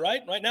and bad.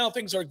 Right now,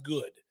 things are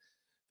good.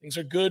 Things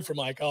are good for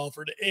Mike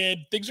Alford, and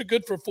things are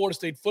good for Florida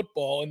State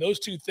football. And those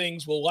two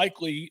things will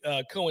likely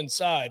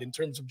coincide in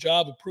terms of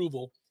job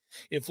approval.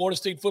 If Florida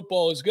State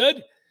football is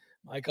good,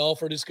 Mike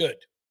Alford is good.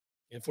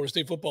 If Florida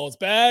State football is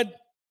bad,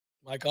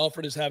 Mike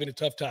Alford is having a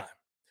tough time.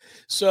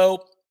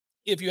 So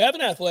if you have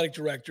an athletic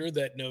director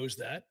that knows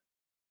that,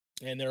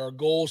 and there are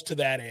goals to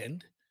that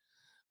end,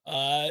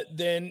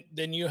 then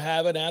you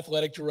have an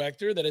athletic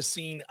director that has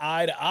seen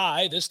eye to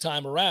eye this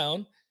time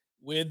around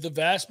with the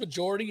vast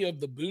majority of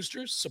the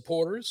boosters,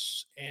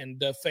 supporters,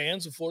 and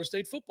fans of Florida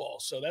State football.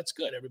 So that's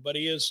good.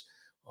 Everybody is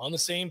on the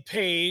same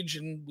page,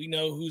 and we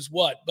know who's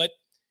what. But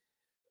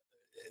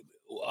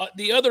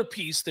the other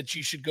piece that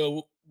you should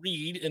go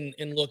read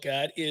and look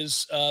at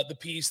is the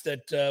piece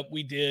that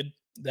we did,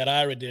 that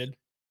Ira did,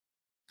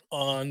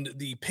 on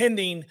the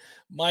pending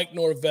Mike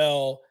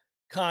Norvell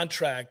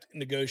contract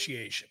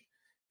negotiation.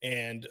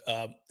 And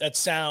that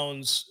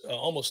sounds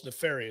almost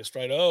nefarious,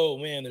 right? Oh,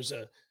 man, there's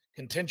a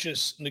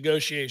contentious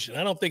negotiation.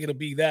 I don't think it'll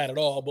be that at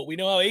all, but we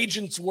know how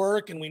agents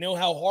work, and we know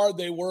how hard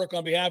they work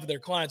on behalf of their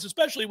clients,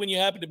 especially when you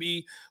happen to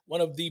be one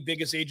of the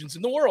biggest agents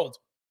in the world,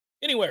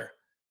 anywhere.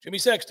 Jimmy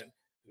Sexton,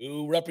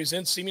 who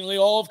represents seemingly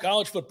all of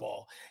college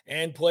football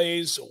and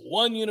plays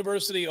one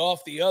university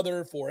off the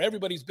other for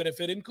everybody's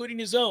benefit, including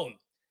his own.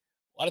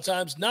 A lot of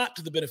times not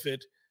to the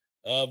benefit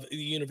of the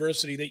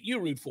university that you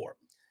root for.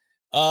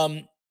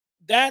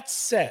 That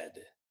said,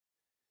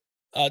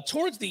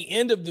 towards the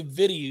end of the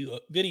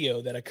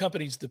video that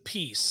accompanies the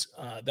piece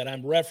that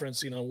I'm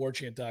referencing on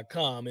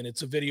warchant.com, and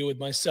it's a video with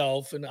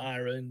myself and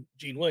Ira and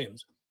Gene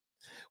Williams,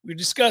 we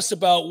discuss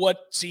about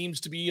what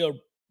seems to be a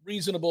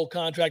reasonable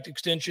contract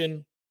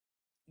extension.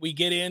 We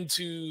get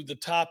into the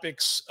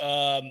topics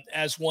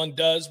as one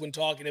does when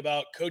talking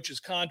about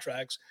coaches'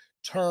 contracts,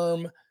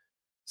 term,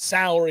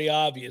 salary,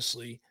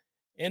 obviously,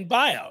 and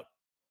buyout,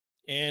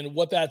 and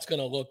what that's going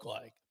to look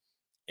like.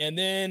 And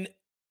then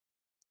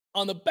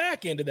on the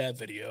back end of that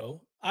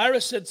video, Ira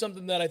said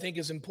something that I think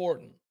is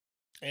important,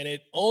 and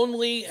it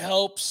only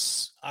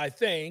helps, I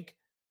think,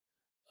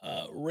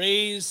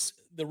 raise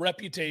the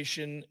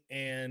reputation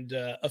and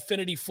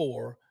affinity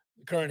for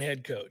the current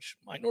head coach.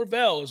 Mike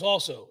Norvell is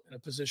also in a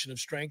position of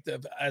strength,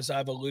 as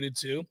I've alluded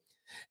to,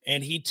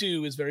 and he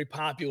too is very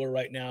popular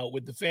right now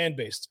with the fan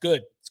base. It's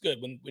good. It's good.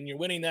 When you're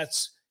winning,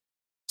 that's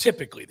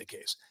typically the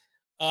case.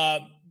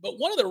 But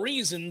one of the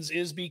reasons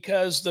is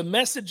because the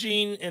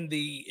messaging and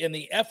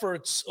the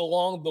efforts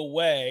along the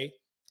way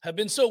have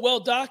been so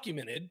well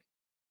documented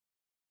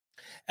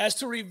as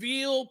to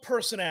reveal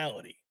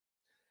personality.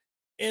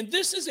 And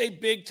this is a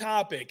big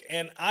topic,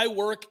 and I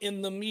work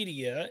in the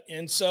media,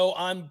 and so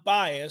I'm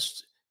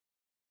biased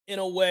in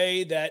a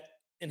way that,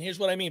 and here's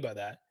what I mean by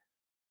that.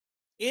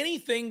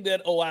 Anything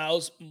that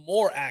allows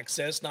more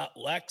access, not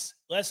less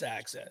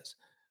access,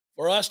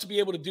 for us to be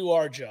able to do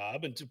our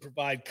job and to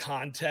provide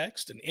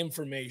context and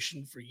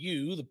information for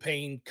you, the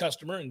paying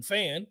customer and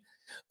fan,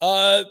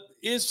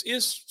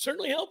 is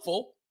certainly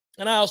helpful.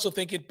 And I also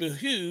think it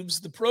behooves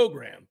the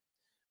program.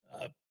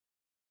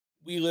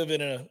 We live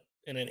in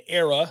an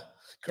era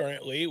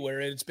currently where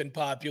it's been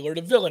popular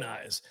to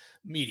villainize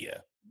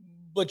media,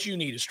 but you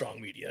need a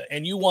strong media,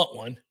 and you want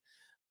one,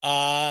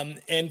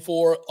 and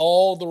for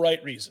all the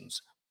right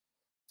reasons.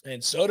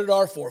 And so did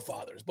our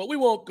forefathers, but we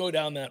won't go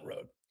down that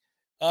road.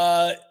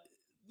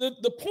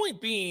 The point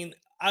being,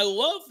 I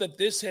love that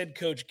this head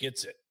coach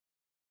gets it.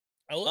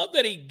 I love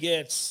that he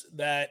gets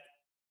that,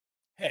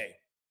 hey,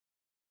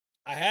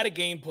 I had a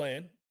game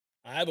plan.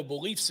 I have a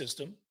belief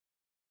system.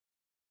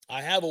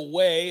 I have a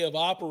way of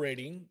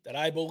operating that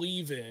I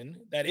believe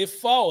in that, if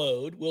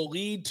followed, will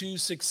lead to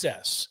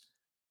success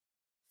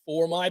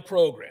for my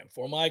program,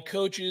 for my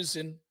coaches,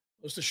 and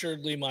most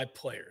assuredly my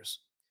players.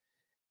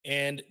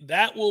 And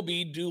that will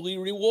be duly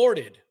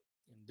rewarded.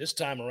 This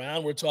time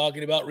around, we're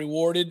talking about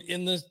rewarded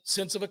in the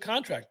sense of a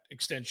contract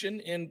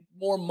extension and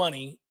more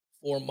money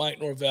for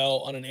Mike Norvell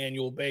on an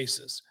annual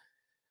basis.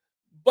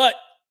 But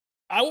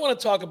I want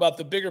to talk about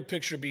the bigger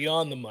picture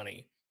beyond the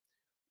money.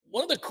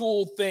 One of the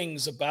cool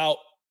things about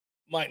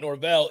Mike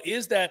Norvell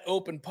is that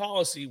open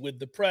policy with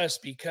the press,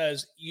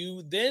 because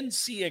you then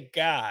see a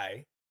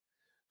guy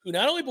who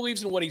not only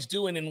believes in what he's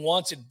doing and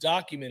wants it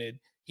documented,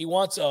 he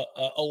wants a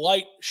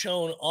light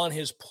shown on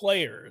his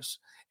players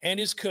and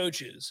his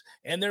coaches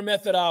and their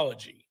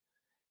methodology.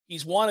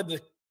 He's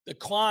wanted the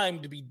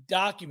climb to be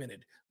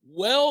documented,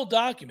 well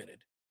documented.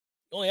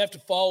 You only have to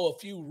follow a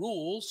few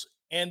rules,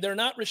 and they're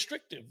not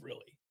restrictive,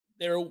 really.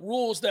 They're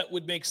rules that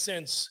would make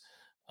sense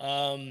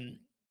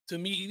to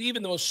me.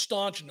 Even the most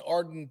staunch and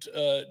ardent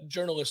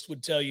journalist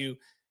would tell you,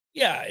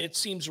 yeah, it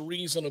seems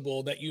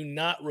reasonable that you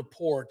not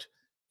report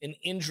an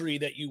injury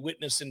that you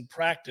witness in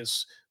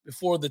practice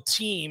before the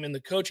team and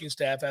the coaching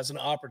staff has an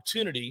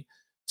opportunity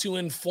to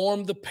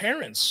inform the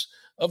parents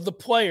of the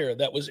player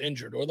that was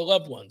injured or the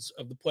loved ones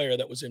of the player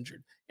that was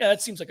injured. Yeah,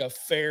 that seems like a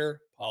fair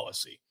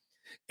policy.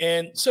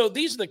 And so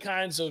these are the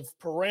kinds of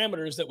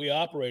parameters that we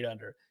operate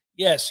under.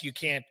 Yes, you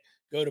can't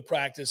go to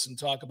practice and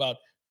talk about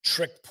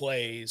trick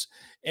plays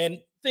and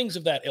things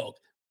of that ilk.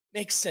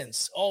 Makes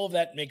sense. All of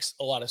that makes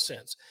a lot of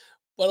sense.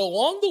 But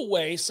along the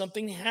way,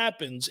 something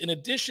happens in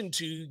addition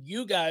to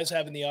you guys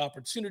having the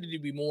opportunity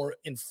to be more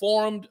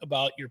informed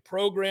about your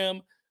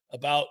program,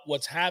 about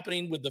what's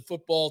happening with the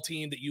football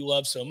team that you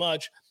love so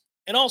much,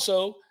 and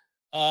also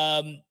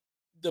um,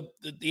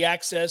 the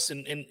access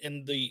and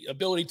the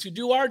ability to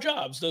do our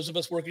jobs, those of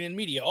us working in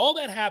media. All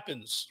that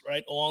happens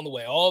right along the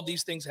way. All of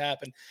these things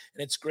happen,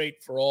 and it's great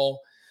for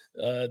all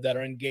that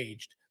are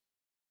engaged.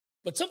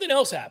 But something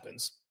else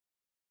happens,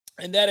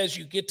 and that is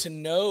you get to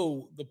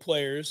know the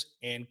players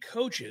and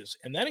coaches,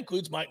 and that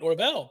includes Mike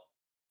Norvell,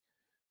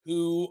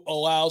 who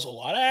allows a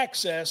lot of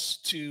access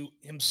to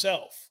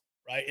himself,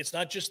 right? It's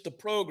not just the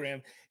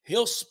program.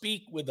 He'll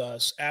speak with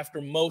us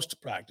after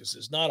most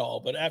practices, not all,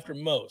 but after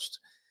most.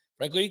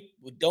 Frankly,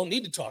 we don't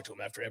need to talk to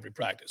him after every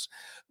practice,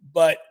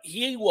 but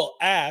he will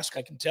ask,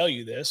 I can tell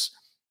you this,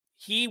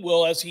 he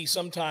will, as he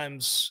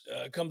sometimes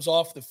comes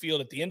off the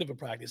field at the end of a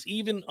practice,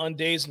 even on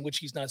days in which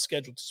he's not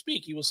scheduled to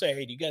speak, he will say,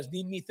 hey, do you guys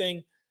need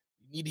anything?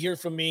 You need to hear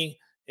from me?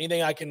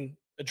 Anything I can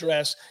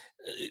address?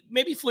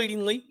 Maybe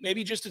fleetingly,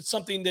 maybe just it's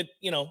something that,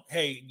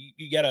 hey,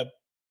 you got a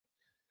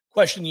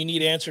question you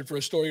need answered for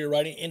a story you're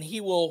writing, and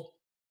he will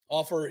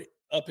offer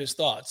up his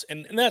thoughts.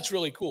 And that's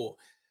really cool.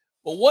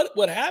 But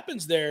what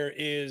happens there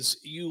is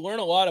you learn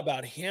a lot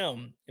about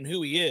him and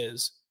who he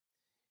is.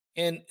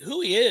 And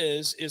who he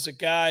is a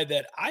guy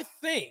that I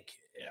think,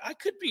 I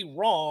could be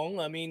wrong.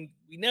 I mean,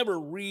 we never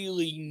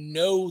really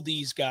know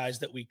these guys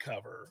that we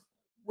cover.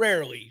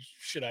 Rarely,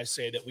 should I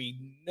say, that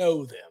we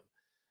know them.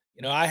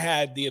 I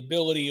had the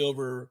ability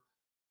over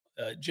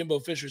Jimbo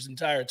Fisher's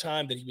entire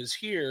time that he was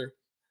here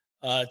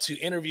to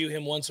interview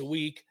him once a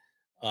week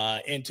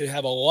and to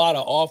have a lot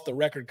of off the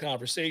record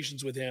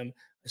conversations with him.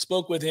 I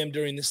spoke with him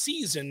during the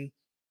season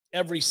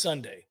every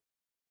Sunday.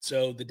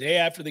 So the day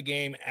after the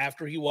game,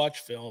 after he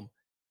watched film,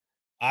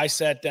 I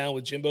sat down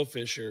with Jimbo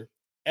Fisher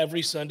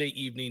every Sunday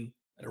evening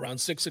at around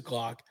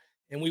 6:00,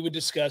 and we would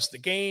discuss the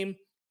game.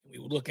 We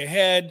would look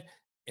ahead,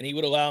 and he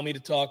would allow me to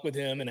talk with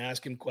him and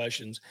ask him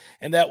questions.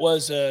 And that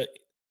was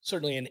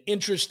certainly an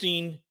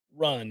interesting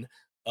run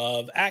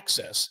of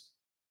access.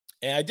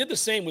 And I did the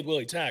same with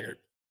Willie Taggart.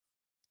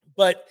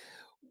 But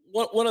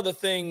one of the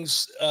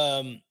things,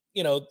 along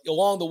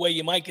the way,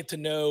 you might get to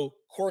know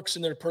quirks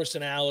in their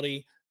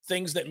personality,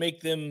 things that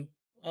make them,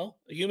 well,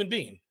 a human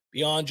being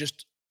beyond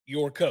just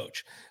your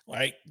coach,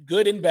 right?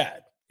 Good and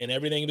bad and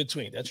everything in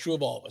between. That's true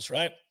of all of us,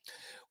 right?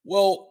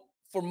 Well,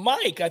 for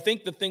Mike, I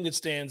think the thing that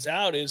stands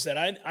out is that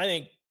I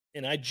think,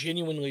 and I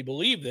genuinely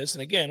believe this,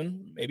 and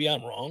again, maybe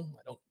I'm wrong.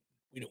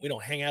 We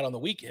don't hang out on the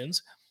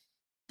weekends,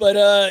 but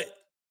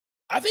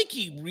I think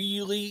he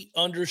really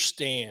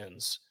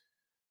understands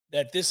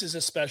that this is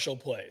a special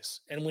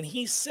place. And when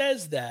he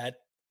says that,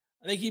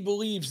 I think he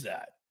believes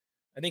that.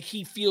 I think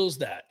he feels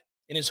that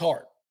in his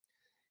heart.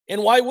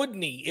 And why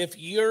wouldn't he? If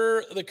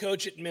you're the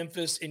coach at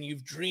Memphis and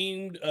you've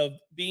dreamed of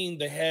being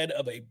the head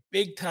of a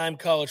big time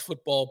college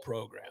football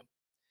program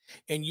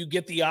and you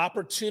get the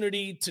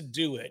opportunity to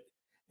do it,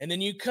 and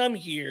then you come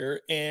here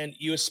and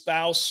you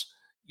espouse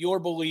your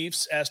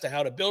beliefs as to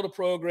how to build a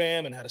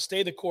program and how to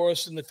stay the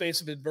course in the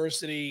face of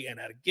adversity and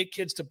how to get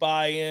kids to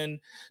buy in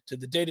to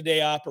the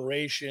day-to-day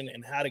operation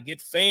and how to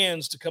get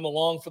fans to come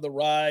along for the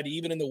ride,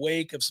 even in the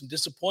wake of some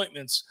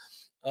disappointments,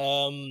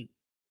 on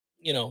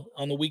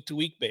the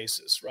week-to-week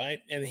basis, right?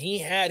 And he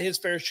had his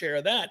fair share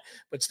of that,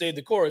 but stayed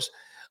the course.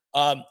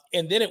 And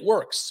then it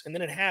works, and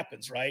then it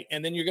happens, right?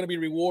 And then you're going to be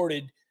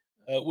rewarded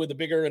with a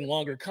bigger and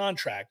longer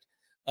contract.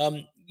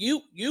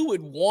 You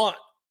would want,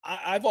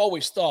 I've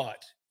always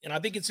thought, and I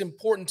think it's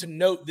important to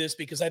note this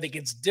because I think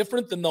it's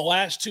different than the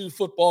last two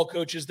football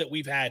coaches that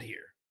we've had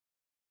here.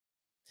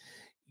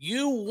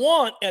 You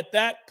want, at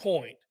that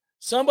point,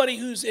 somebody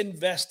who's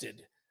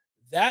invested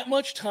that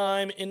much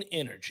time and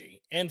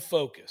energy and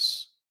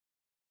focus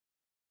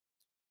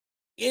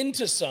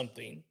into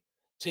something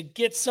to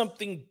get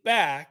something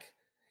back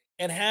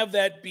and have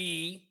that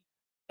be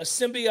a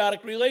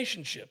symbiotic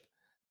relationship.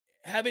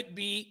 Have it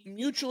be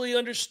mutually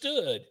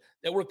understood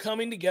that we're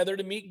coming together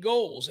to meet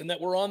goals and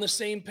that we're on the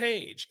same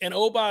page. And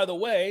oh, by the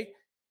way,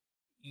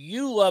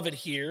 you love it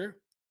here.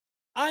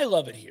 I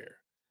love it here.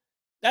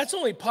 That's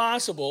only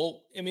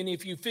possible. I mean,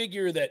 if you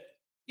figure that,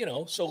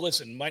 so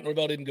listen, Mike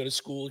Norvell didn't go to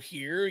school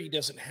here. He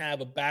doesn't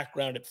have a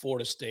background at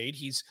Florida State.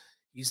 He's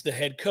the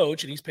head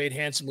coach and he's paid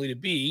handsomely to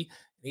be.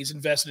 and he's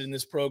invested in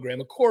this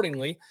program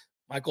accordingly.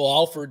 Michael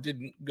Alford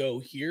didn't go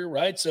here,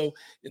 right? So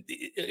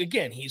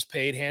again, he's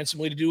paid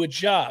handsomely to do a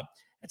job.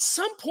 At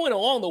some point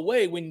along the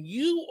way, when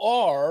you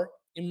are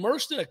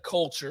immersed in a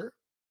culture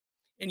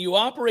and you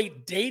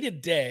operate day to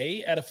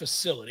day at a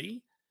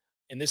facility,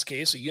 in this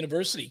case, a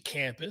university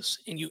campus,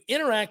 and you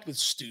interact with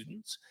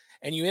students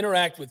and you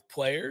interact with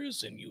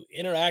players and you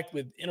interact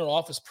with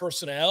interoffice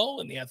personnel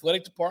in the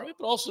athletic department,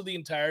 but also the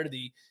entirety of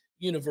the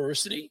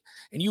university,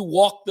 and you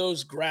walk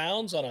those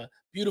grounds on a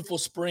beautiful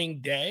spring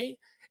day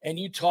and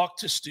you talk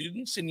to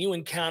students and you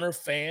encounter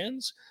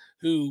fans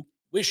who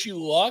wish you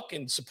luck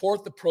and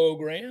support the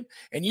program,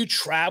 and you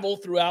travel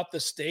throughout the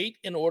state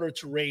in order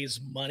to raise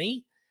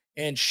money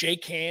and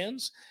shake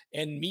hands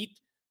and meet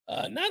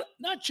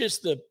not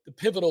just the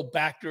pivotal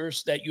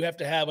backers that you have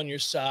to have on your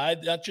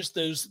side, not just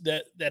those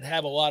that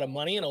have a lot of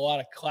money and a lot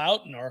of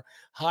clout and are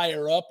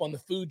higher up on the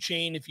food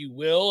chain, if you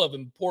will, of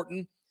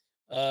important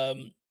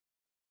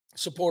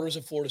supporters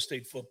of Florida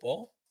State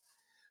football,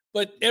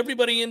 but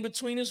everybody in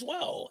between as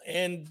well.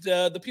 And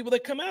the people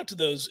that come out to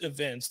those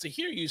events to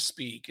hear you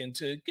speak and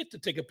to get to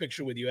take a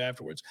picture with you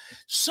afterwards.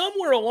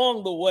 Somewhere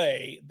along the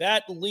way,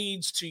 that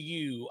leads to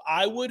you,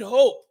 I would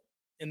hope,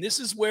 and this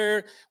is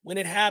where, when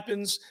it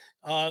happens,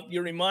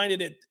 you're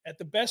reminded at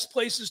the best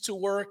places to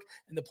work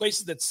and the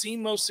places that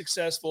seem most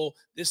successful,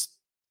 this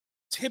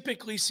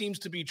typically seems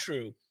to be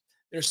true.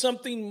 There's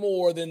something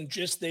more than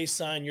just they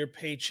sign your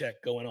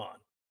paycheck going on.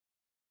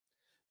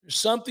 There's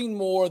something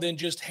more than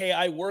just, hey,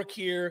 I work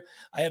here.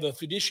 I have a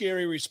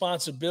fiduciary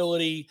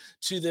responsibility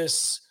to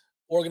this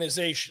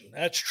organization.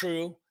 That's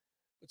true.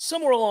 But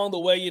somewhere along the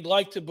way, you'd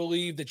like to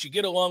believe that you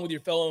get along with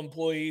your fellow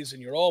employees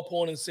and you're all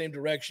pulling in the same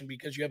direction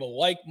because you have a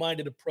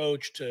like-minded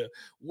approach to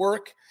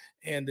work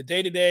and the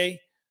day-to-day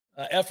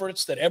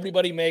efforts that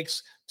everybody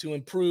makes to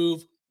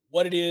improve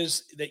what it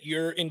is that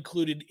you're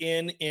included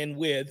in and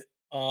with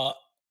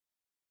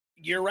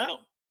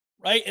year-round,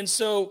 right? And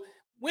so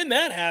when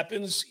that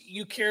happens,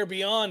 you care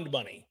beyond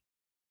money.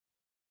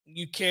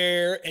 You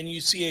care and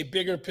you see a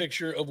bigger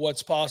picture of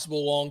what's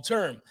possible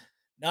long-term.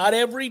 Not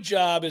every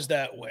job is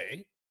that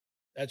way.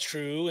 That's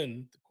true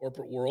in the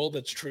corporate world.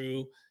 That's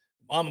true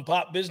mom and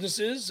pop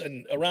businesses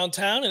and around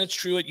town, and it's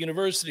true at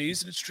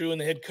universities, and it's true in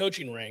the head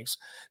coaching ranks.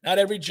 Not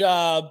every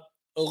job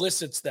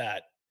elicits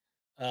that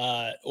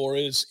or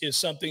is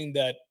something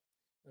that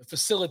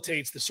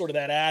facilitates the sort of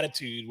that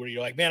attitude where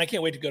you're like, man, I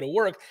can't wait to go to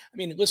work. I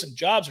mean, listen,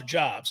 jobs are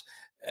jobs.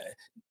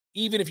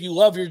 Even if you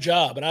love your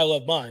job, and I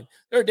love mine,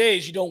 there are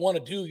days you don't want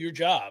to do your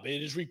job.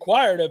 It is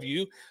required of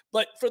you.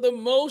 But for the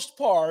most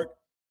part,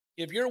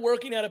 if you're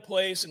working at a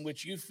place in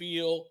which you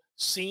feel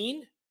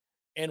seen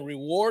and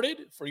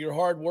rewarded for your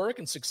hard work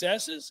and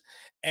successes,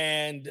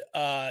 and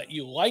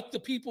you like the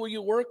people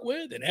you work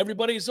with, and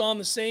everybody's on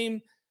the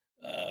same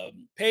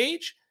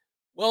page,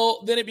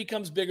 well, then it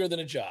becomes bigger than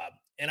a job.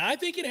 And I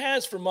think it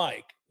has for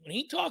Mike. When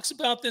he talks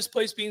about this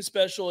place being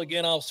special,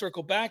 again, I'll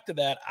circle back to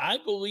that. I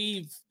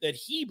believe that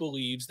he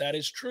believes that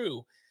is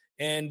true.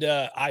 And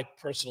I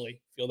personally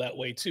feel that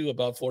way too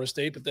about Florida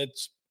State, but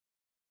that's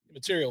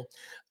immaterial.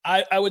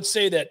 I would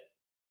say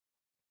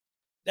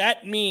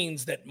that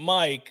means that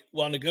Mike,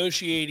 while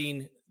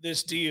negotiating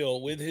this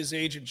deal with his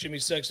agent, Jimmy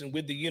Sexton,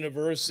 with the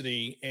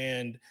university,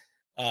 and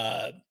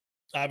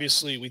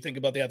obviously we think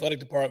about the athletic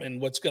department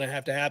and what's going to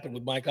have to happen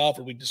with Mike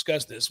Alford. We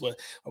discussed this. What,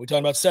 are we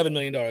talking about $7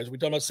 million? Are we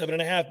talking about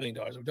 $7.5 million?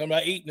 Are we talking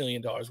about $8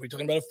 million? Are we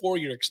talking about a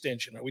 4-year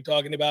extension? Are we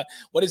talking about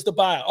what is the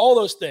buyout? All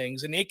those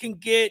things. And it can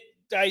get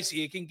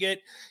dicey. It can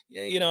get,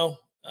 the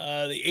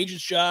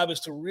agent's job is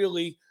to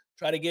really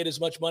try to get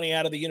as much money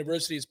out of the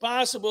university as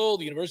possible.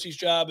 The university's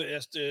job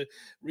is to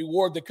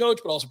reward the coach,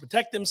 but also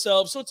protect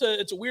themselves. So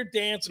it's a weird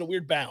dance and a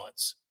weird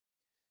balance.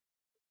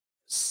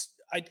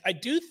 I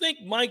do think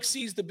Mike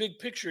sees the big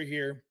picture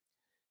here.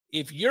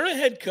 If you're a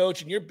head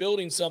coach and you're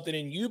building something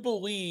and you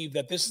believe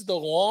that this is the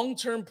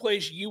long-term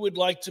place you would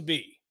like to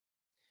be,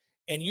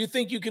 and you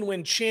think you can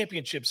win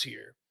championships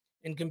here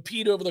and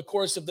compete over the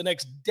course of the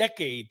next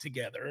decade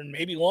together and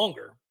maybe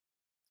longer,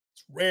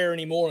 it's rare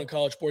anymore in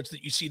college sports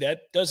that you see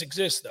that. Does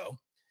exist, though.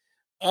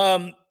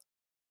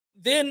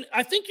 Then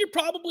I think you're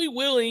probably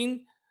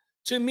willing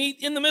to meet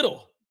in the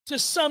middle to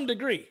some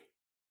degree.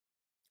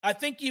 I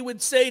think you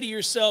would say to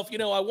yourself,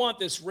 I want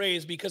this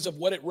raise because of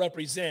what it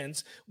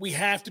represents. We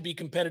have to be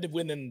competitive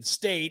within the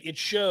state. It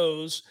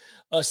shows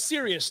a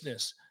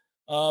seriousness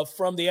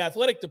from the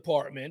athletic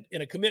department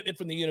and a commitment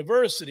from the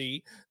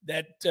university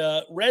that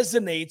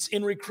resonates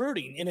in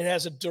recruiting, and it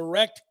has a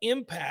direct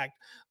impact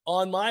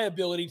on my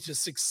ability to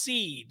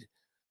succeed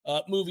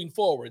moving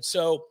forward.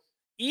 So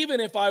even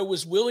if I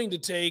was willing to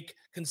take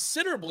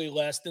considerably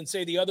less than,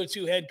 say, the other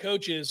two head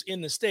coaches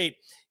in the state,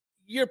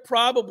 you're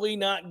probably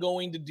not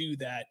going to do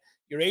that.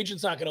 Your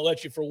agent's not going to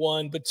let you, for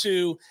one, but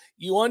two,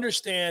 you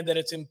understand that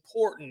it's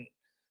important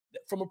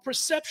from a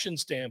perception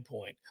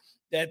standpoint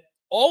that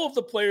all of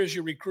the players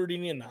you're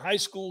recruiting and the high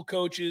school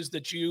coaches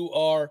that you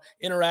are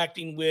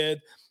interacting with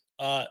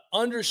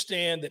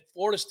understand that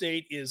Florida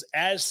State is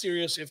as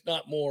serious, if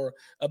not more,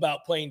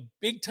 about playing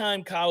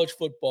big-time college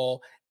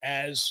football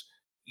as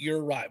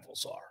your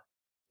rivals are.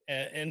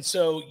 And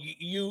so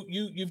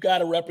you've got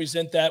to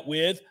represent that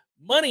with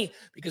money,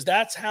 because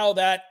that's how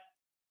that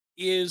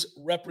is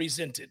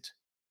represented.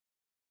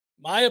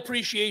 My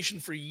appreciation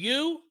for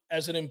you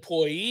as an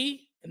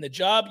employee and the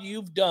job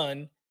you've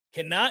done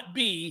cannot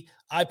be,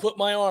 I put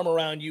my arm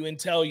around you and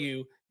tell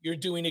you you're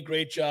doing a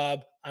great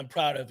job, I'm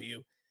proud of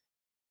you.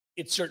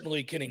 It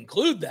certainly can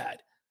include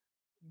that,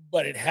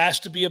 but it has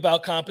to be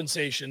about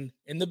compensation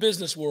in the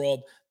business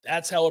world.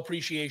 That's how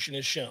appreciation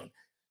is shown.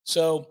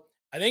 So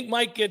I think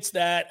Mike gets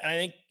that. I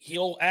think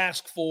he'll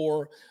ask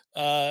for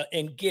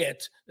and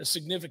get a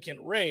significant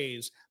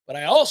raise. But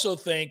I also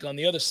think on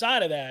the other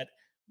side of that,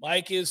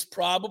 Mike is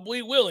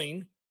probably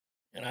willing,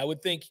 and I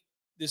would think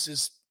this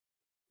is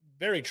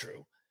very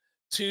true,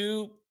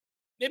 to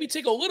maybe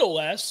take a little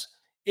less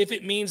if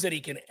it means that he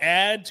can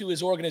add to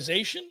his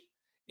organization,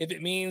 if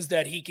it means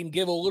that he can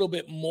give a little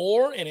bit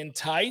more and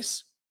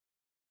entice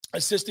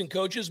assistant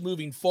coaches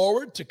moving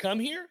forward to come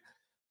here,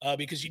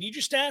 because you need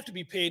your staff to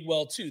be paid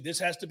well too. This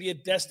has to be a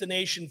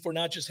destination for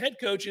not just head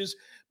coaches,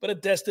 but a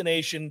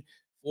destination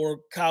for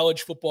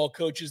college football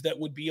coaches that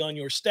would be on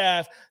your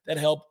staff that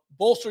help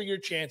bolster your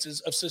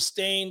chances of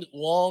sustained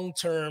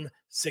long-term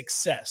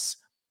success.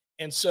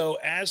 And so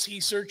as he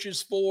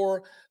searches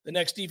for the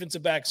next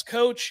defensive backs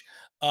coach,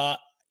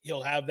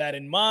 he'll have that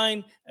in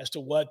mind as to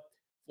what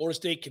Florida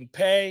State can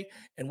pay,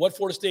 and what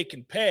Florida State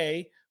can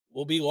pay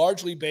will be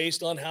largely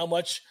based on how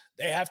much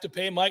they have to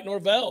pay Mike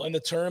Norvell in the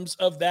terms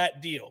of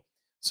that deal.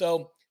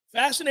 So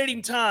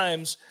fascinating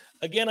times.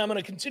 Again, I'm going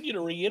to continue to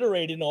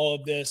reiterate in all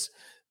of this,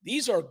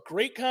 these are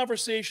great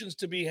conversations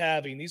to be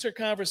having. These are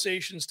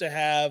conversations to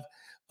have,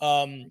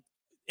 and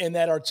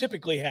that are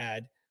typically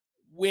had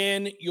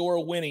when you're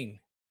winning,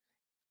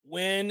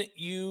 when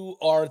you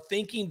are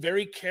thinking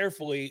very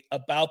carefully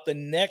about the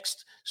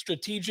next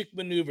strategic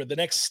maneuver, the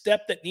next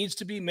step that needs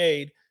to be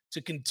made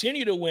to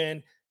continue to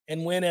win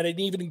and win at an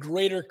even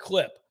greater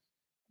clip.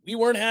 We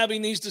weren't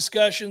having these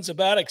discussions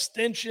about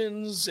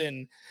extensions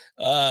and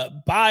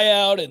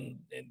buyout and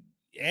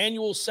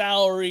annual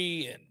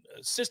salary and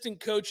assistant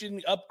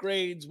coaching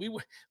upgrades.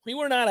 We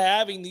were not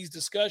having these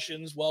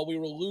discussions while we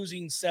were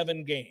losing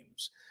 7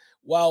 games,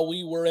 while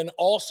we were an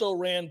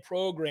also-ran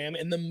program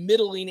in the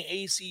middling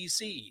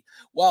ACC,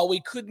 while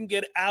we couldn't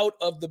get out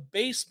of the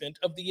basement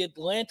of the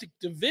Atlantic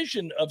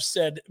Division of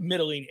said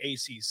middling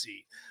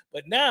ACC.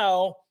 But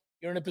now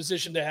you're in a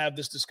position to have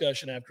this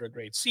discussion after a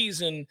great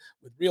season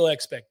with real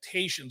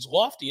expectations,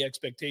 lofty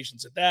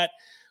expectations at that,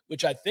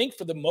 which I think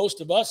for the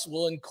most of us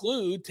will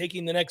include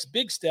taking the next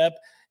big step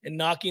and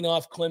knocking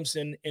off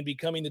Clemson and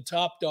becoming the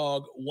top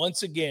dog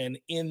once again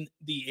in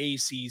the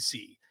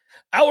ACC.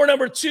 Hour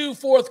number 2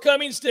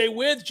 forthcoming. Stay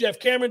with Jeff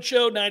Cameron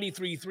Show,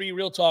 93.3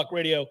 Real Talk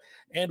Radio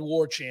and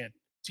War Chant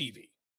TV.